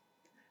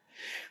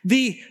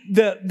 The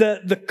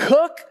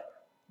cook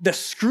that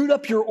screwed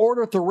up your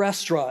order at the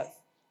restaurant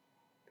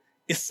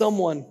is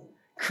someone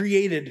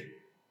created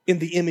in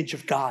the image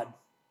of God.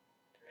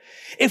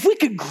 If we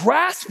could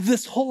grasp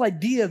this whole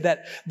idea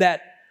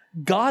that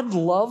God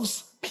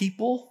loves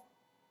people,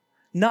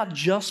 not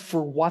just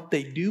for what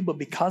they do, but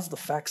because of the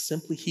fact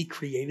simply he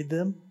created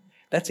them,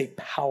 that's a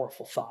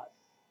powerful thought.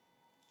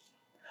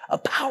 A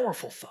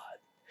powerful thought.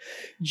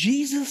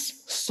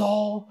 Jesus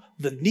saw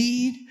the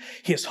need.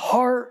 His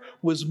heart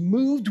was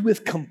moved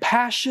with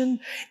compassion,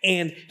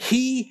 and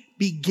he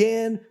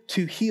began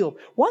to heal.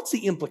 What's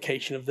the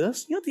implication of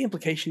this? You know what the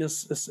implication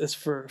is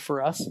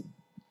for us?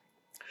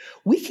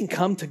 We can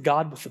come to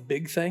God with the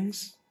big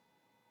things,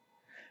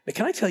 but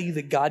can I tell you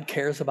that God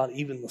cares about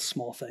even the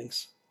small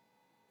things?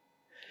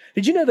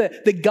 Did you know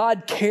that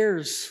God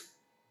cares?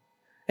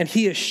 And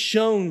he has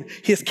shown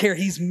his care.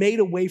 He's made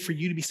a way for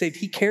you to be saved.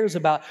 He cares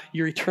about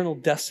your eternal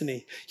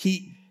destiny.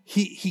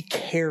 He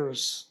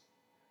cares.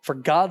 For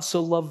God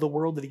so loved the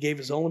world that he gave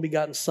his only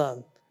begotten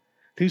son.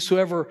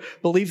 Whosoever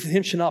believes in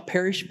him shall not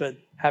perish, but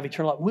have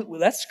eternal life.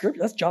 That's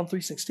scripture. That's John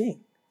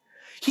 3:16.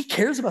 He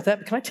cares about that.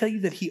 But can I tell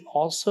you that he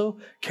also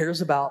cares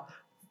about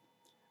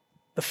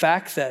the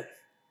fact that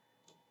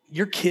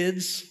your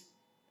kids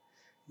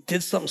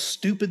did something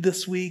stupid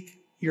this week,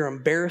 you're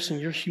embarrassed and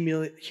you're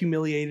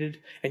humiliated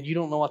and you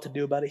don't know what to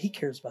do about it, he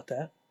cares about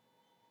that.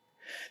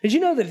 Did you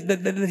know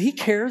that he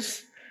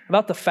cares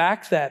about the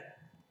fact that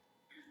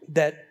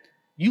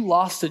you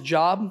lost a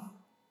job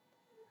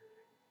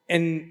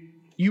and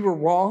you were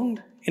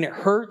wronged and it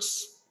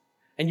hurts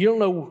and you don't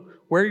know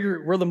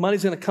where the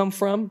money's going to come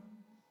from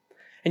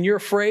and you're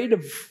afraid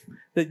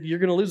that you're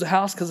going to lose a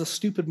house because of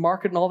stupid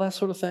market and all that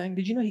sort of thing?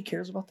 Did you know he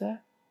cares about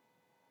that?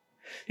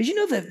 Did you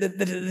know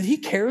that he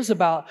cares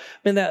about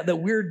that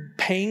weird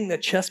pain,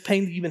 that chest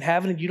pain that you've been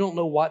having, and you don't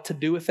know what to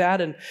do with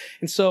that, and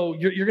so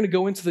you're going to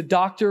go into the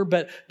doctor,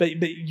 but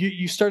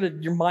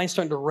your mind's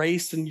starting to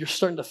race, and you're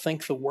starting to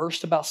think the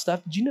worst about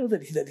stuff. Did you know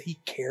that he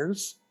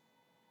cares?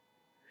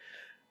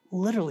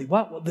 Literally,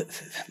 man,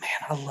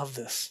 I love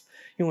this.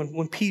 You know,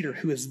 when Peter,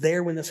 who is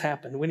there when this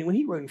happened, when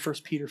he wrote in 1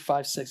 Peter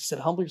 5:6, he said,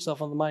 humble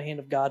yourself under the mighty hand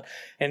of God,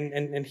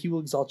 and he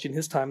will exalt you in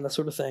his time, that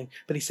sort of thing.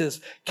 But he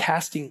says,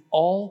 casting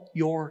all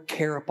your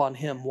care upon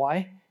him.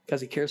 Why?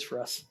 Because he cares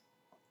for us.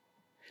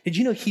 Did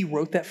you know he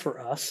wrote that for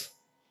us?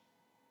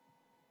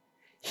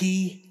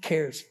 He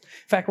cares.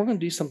 In fact, we're going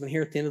to do something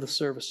here at the end of the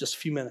service, just a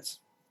few minutes.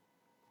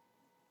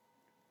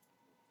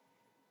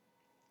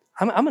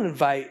 I'm going to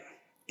invite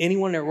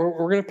anyone there.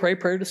 We're going to pray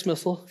prayer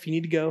dismissal. If you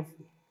need to go,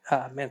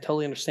 man,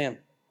 totally understand.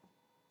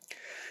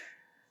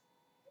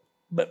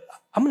 But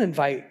I'm going to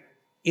invite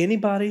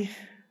anybody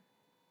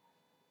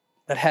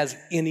that has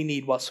any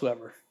need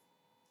whatsoever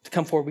to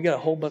come forward. We got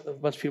a whole bunch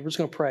of people. We're just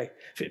going to pray.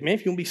 If you want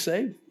to be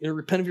saved,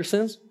 repent of your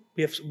sins,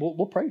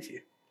 we'll pray with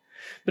you.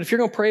 But if you're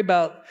going to pray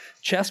about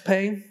chest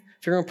pain,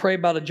 if you're going to pray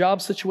about a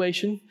job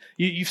situation,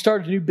 you've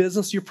started a new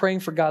business, you're praying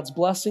for God's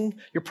blessing,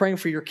 you're praying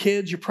for your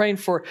kids, you're praying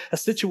for a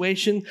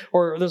situation,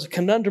 or there's a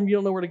conundrum, you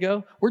don't know where to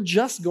go, we're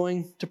just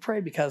going to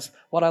pray, because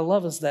what I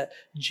love is that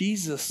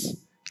Jesus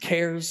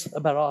cares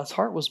about all. His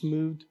heart was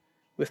moved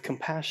with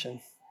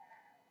compassion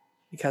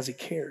because he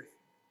cared.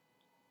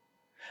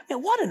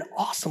 Man, what an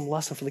awesome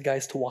lesson for the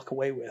guys to walk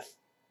away with.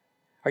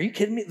 Are you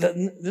kidding me?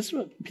 This is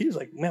what Peter's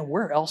like, man,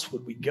 where else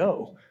would we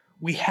go?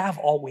 We have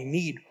all we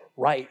need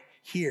right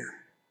here.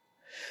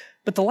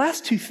 But the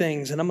last two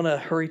things, and I'm going to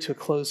hurry to a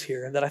close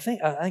here, that I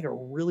think are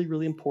really,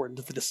 really important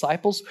that the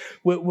disciples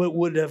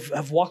would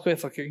have walked away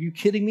with, like, are you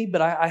kidding me?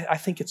 But I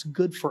think it's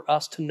good for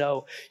us to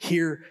know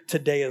here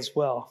today as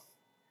well.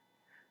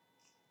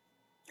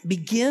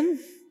 Begin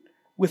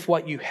with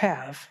what you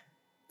have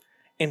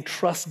and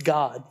trust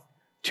God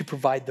to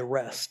provide the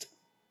rest.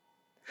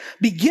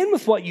 Begin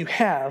with what you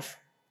have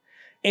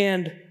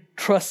and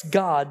trust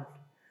God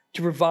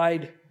to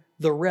provide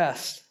the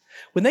rest.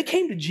 When they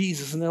came to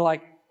Jesus and they're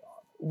like,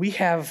 we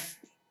have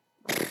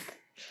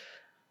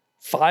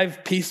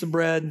 5 pieces of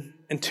bread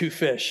and 2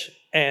 fish,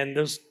 and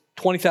there's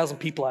 20,000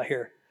 people out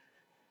here.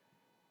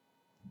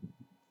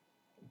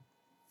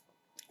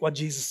 What'd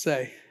Jesus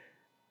say?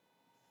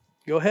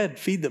 Go ahead,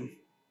 feed them.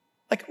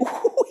 Like,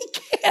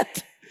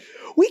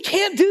 we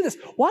can't do this.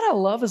 What I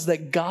love is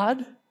that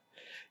God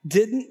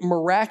didn't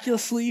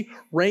miraculously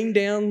rain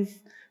down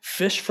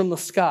fish from the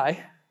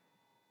sky,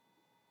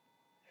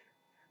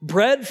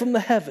 bread from the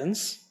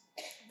heavens.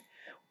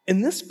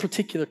 In this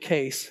particular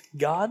case,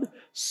 God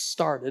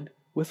started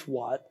with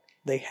what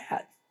they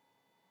had.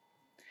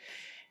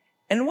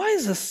 And why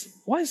is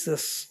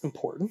this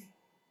important?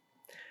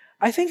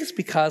 I think it's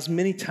because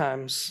many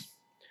times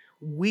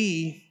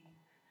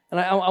and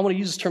I want to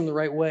use this term the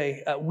right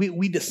way,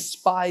 we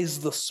despise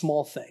the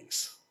small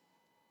things.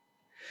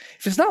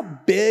 If it's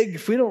not big,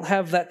 if we don't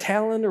have that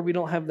talent, or we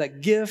don't have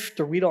that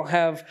gift, or we don't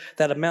have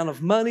that amount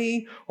of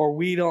money, or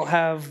we don't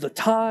have the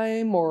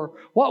time, or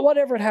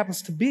whatever it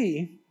happens to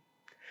be,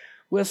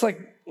 well, it's like,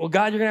 well,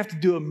 God, you're going to have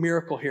to do a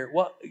miracle here.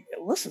 Well,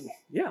 listen,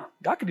 yeah,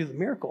 God can do the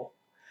miracle.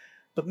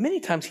 But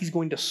many times he's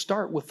going to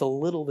start with the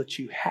little that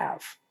you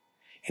have,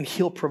 and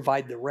he'll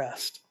provide the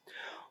rest.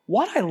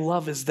 What I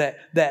love is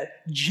that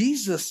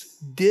Jesus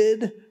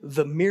did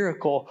the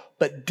miracle,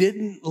 but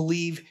didn't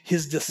leave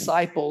his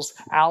disciples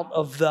out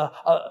of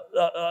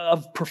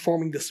of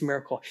performing this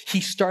miracle.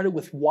 He started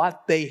with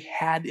what they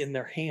had in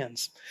their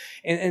hands.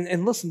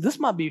 And listen, this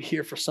might be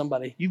here for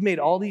somebody. You've made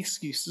all the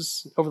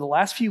excuses over the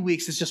last few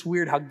weeks. It's just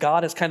weird how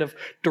God has kind of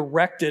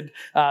directed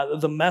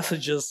the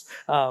messages.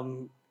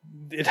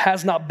 It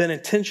has not been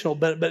intentional,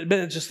 but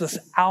it's just this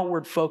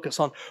outward focus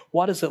on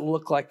what does it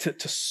look like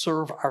to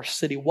serve our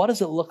city? What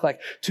does it look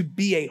like to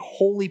be a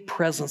holy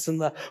presence in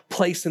the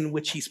place in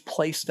which he's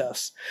placed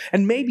us?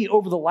 And maybe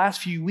over the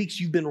last few weeks,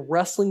 you've been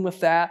wrestling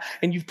with that,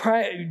 and you've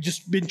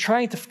just been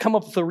trying to come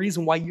up with a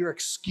reason why you're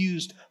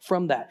excused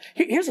from that.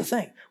 Here's the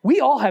thing. We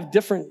all have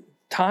different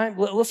time.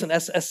 Listen,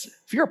 if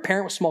you're a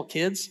parent with small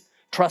kids,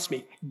 trust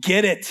me,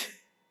 get it.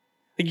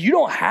 You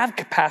don't have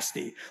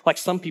capacity like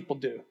some people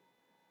do.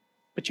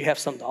 But you have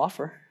something to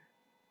offer.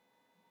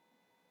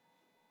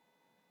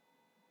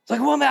 It's like,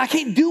 well, man, I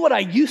can't do what I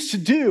used to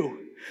do.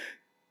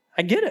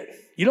 I get it.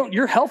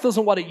 Your health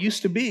isn't what it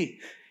used to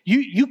be.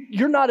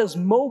 You're not as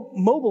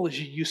mobile as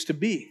you used to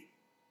be.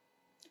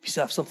 You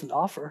still have something to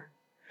offer.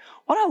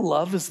 What I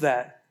love is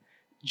that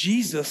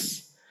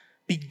Jesus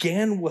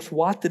began with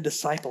what the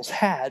disciples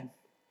had,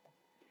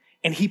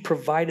 and he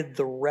provided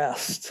the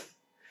rest.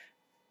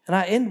 And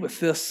I end with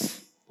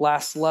this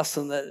last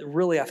lesson that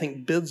really, I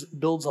think,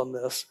 builds on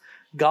this.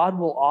 God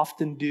will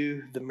often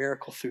do the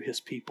miracle through his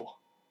people.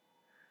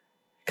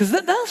 Because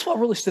that's what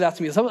really stood out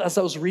to me as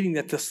I was reading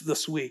that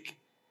this week.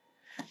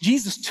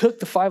 Jesus took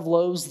the 5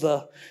 loaves,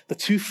 the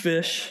 2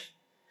 fish.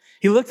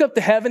 He looked up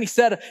to heaven. He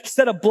said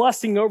a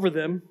blessing over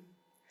them.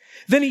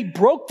 Then he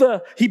broke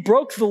the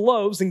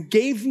loaves and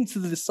gave them to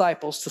the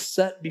disciples to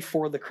set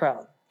before the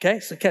crowd. Okay,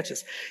 so catch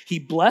this. He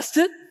blessed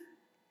it,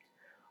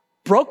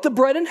 broke the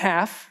bread in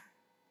half,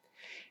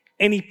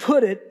 and he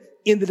put it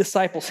in the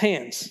disciples'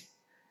 hands.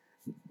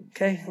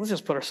 Okay, let's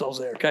just put ourselves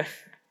there, okay?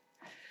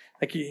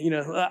 Like,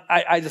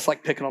 I just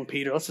like picking on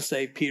Peter. Let's just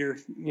say Peter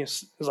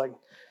is like,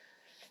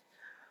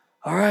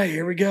 all right,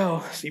 here we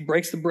go. So he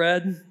breaks the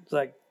bread. He's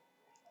like,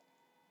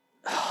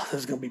 oh, this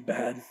is going to be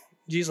bad.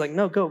 Jesus is like,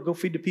 no, go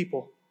feed the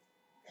people.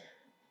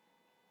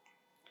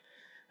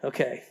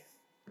 Okay,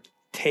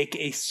 take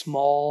a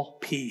small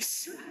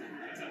piece.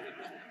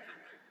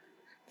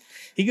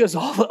 He goes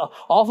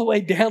all the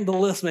way down the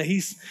list, man.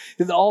 He's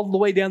all the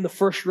way down the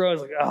first row.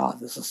 He's like, oh,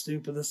 this is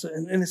stupid.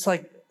 And it's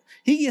like,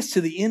 he gets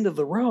to the end of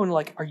the row and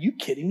like, are you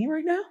kidding me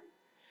right now?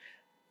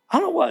 I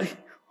don't know what.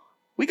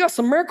 We got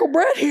some miracle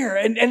bread here.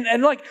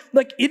 And like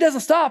it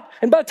doesn't stop.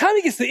 And by the time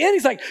he gets to the end,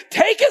 he's like,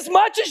 take as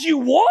much as you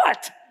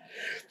want.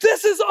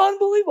 This is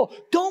unbelievable.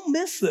 Don't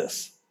miss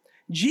this.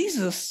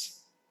 Jesus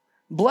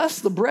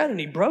blessed the bread and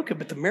he broke it,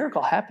 but the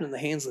miracle happened in the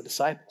hands of the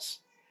disciples.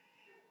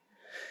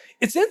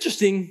 It's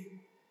interesting.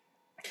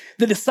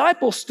 The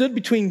disciples stood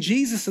between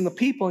Jesus and the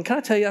people. And can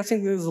I tell you, I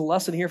think there's a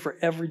lesson here for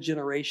every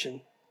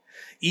generation.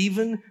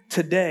 Even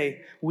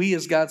today, we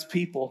as God's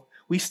people,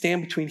 we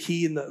stand between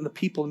he and the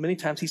people. And many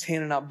times he's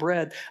handing out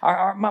bread.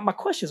 My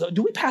question is,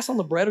 do we pass on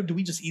the bread or do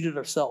we just eat it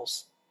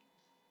ourselves?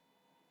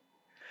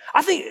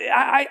 I think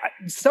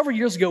several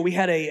years ago, we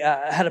had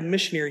a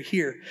missionary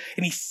here.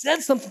 And he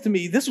said something to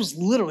me. This was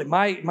literally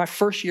my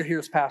first year here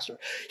as pastor.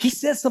 He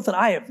said something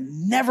I have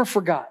never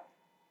forgot.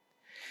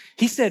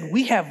 He said,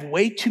 we have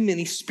way too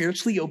many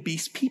spiritually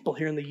obese people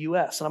here in the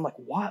U.S. And I'm like,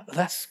 what?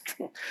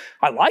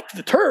 I like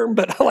the term,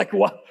 but I'm like,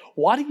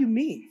 what do you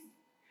mean?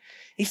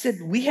 He said,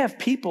 we have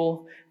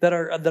people that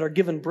are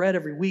given bread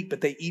every week,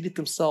 but they eat it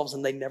themselves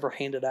and they never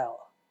hand it out.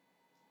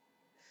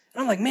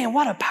 And I'm like, man,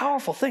 what a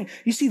powerful thing.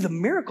 You see, the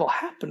miracle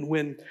happened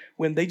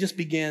when they just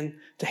began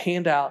to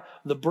hand out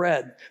the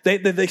bread.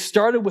 They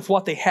started with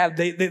what they had.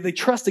 They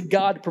trusted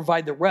God to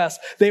provide the rest.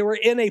 They were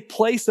in a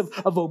place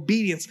of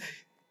obedience.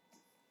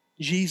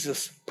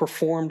 Jesus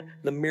performed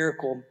the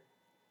miracle,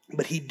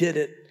 but he did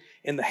it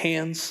in the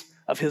hands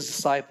of his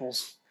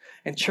disciples.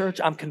 And church,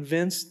 I'm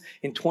convinced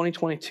in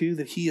 2022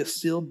 that he is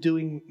still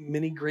doing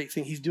many great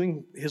things. He's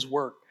doing his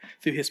work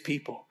through his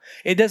people.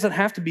 It doesn't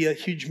have to be a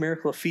huge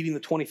miracle of feeding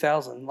the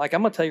 20,000. Like,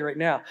 I'm going to tell you right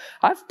now,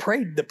 I've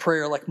prayed the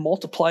prayer, like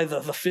multiply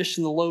the fish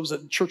and the loaves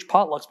at church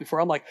potlucks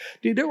before. I'm like,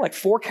 dude, there are like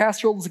 4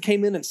 casseroles that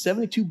came in and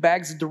 72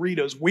 bags of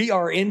Doritos. We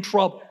are in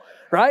trouble.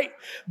 Right?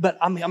 But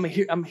I'm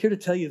here to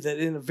tell you that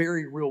in a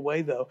very real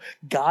way, though,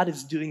 God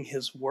is doing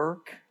his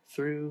work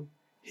through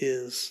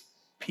his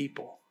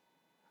people.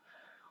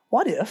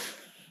 What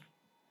if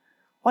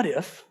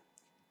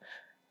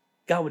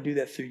God would do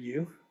that through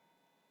you?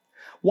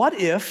 What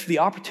if the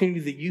opportunity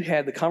that you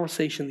had, the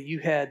conversation that you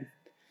had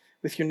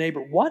with your neighbor,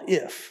 what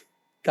if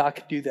God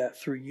could do that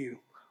through you?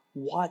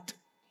 What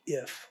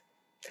if?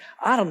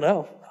 I don't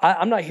know.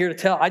 I'm not here to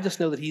tell. I just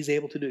know that he's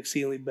able to do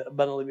exceedingly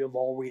abundantly of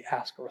all we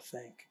ask or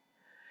think.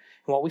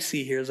 And what we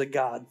see here is a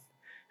God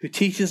who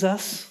teaches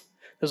us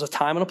there's a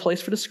time and a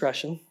place for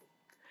discretion.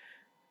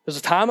 There's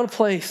a time and a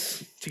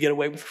place to get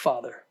away with the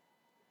Father.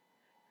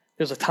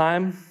 There's a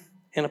time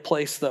and a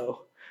place,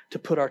 though, to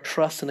put our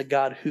trust in a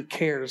God who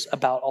cares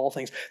about all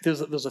things.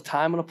 There's a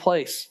time and a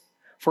place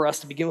for us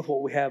to begin with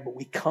what we have, but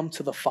we come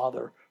to the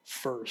Father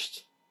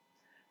first.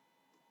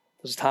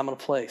 There's a time and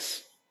a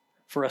place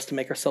for us to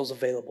make ourselves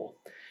available.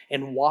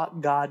 And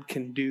what God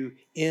can do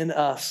in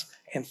us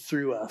and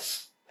through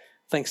us,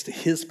 thanks to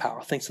his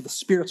power, thanks to the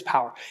Spirit's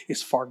power,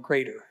 is far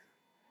greater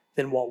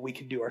than what we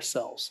can do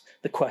ourselves.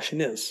 The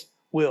question is,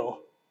 will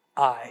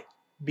I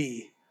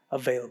be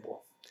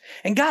available?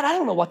 And God, I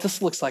don't know what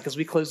this looks like as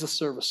we close the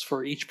service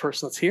for each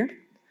person that's here.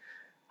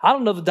 I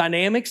don't know the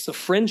dynamics of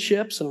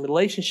friendships and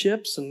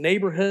relationships and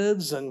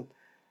neighborhoods and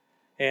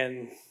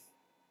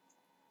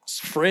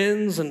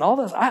friends and all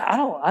this. I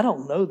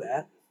don't know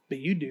that, but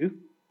you do.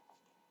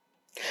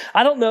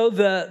 I don't know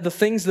the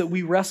things that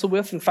we wrestle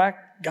with. In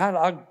fact,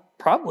 God,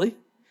 Probably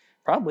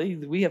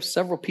we have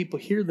several people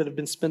here that have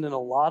been spending a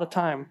lot of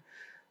time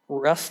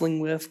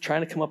wrestling with,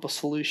 trying to come up with a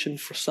solution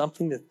for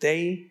something that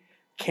they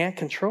can't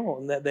control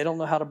and that they don't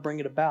know how to bring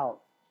it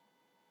about.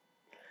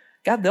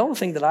 God, the only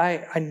thing that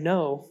I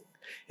know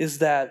is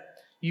that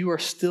you are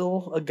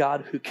still a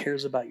God who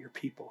cares about your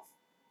people.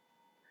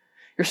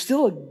 You're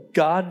still a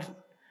God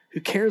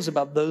who cares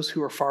about those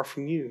who are far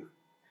from you.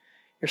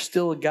 You're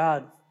still a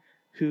God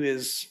who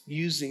is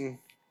using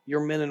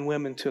your men and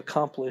women to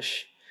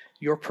accomplish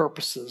your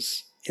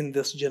purposes in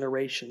this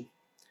generation.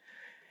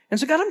 And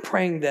so, God, I'm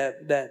praying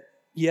that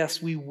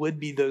yes, we would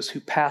be those who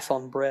pass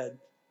on bread.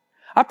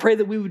 I pray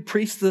that we would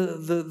preach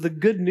the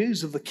good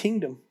news of the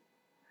kingdom.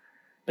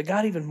 But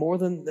God, even more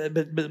than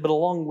that, but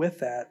along with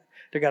that,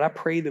 dear God, I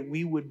pray that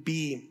we would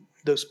be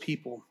those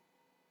people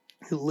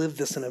who live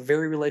this in a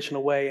very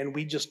relational way, and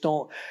we just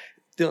don't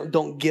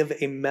give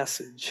a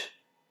message.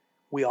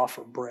 We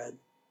offer bread.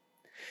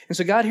 And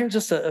so, God, here in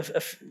just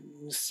a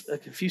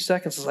few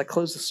seconds as I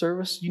close the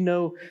service, you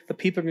know the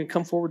people are going to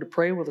come forward to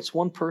pray, whether it's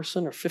one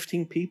person or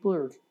 15 people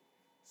or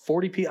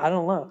 40 people. I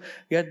don't know.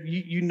 God,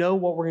 you know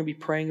what we're going to be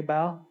praying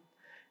about.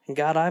 And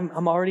God,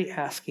 I'm already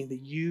asking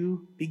that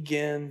you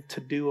begin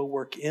to do a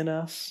work in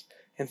us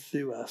and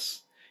through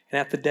us. And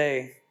at the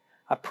day,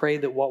 I pray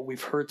that what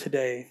we've heard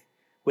today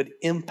would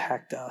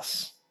impact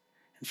us.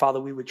 And Father,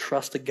 we would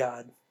trust a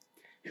God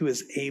who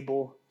is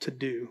able to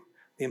do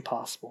the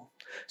impossible.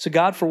 So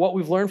God, for what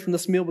we've learned from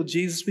this meal with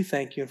Jesus, we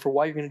thank you. And for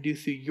what you're going to do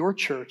through your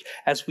church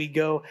as we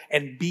go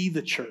and be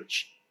the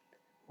church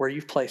where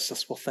you've placed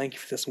us. We'll thank you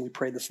for this. And we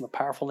pray this in the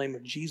powerful name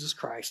of Jesus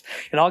Christ.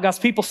 And all God's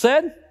people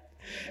said,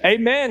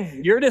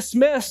 amen. You're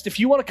dismissed. If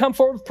you want to come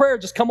forward with prayer,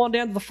 just come on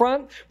down to the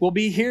front. We'll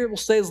be here. We'll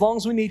stay as long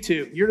as we need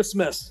to. You're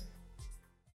dismissed.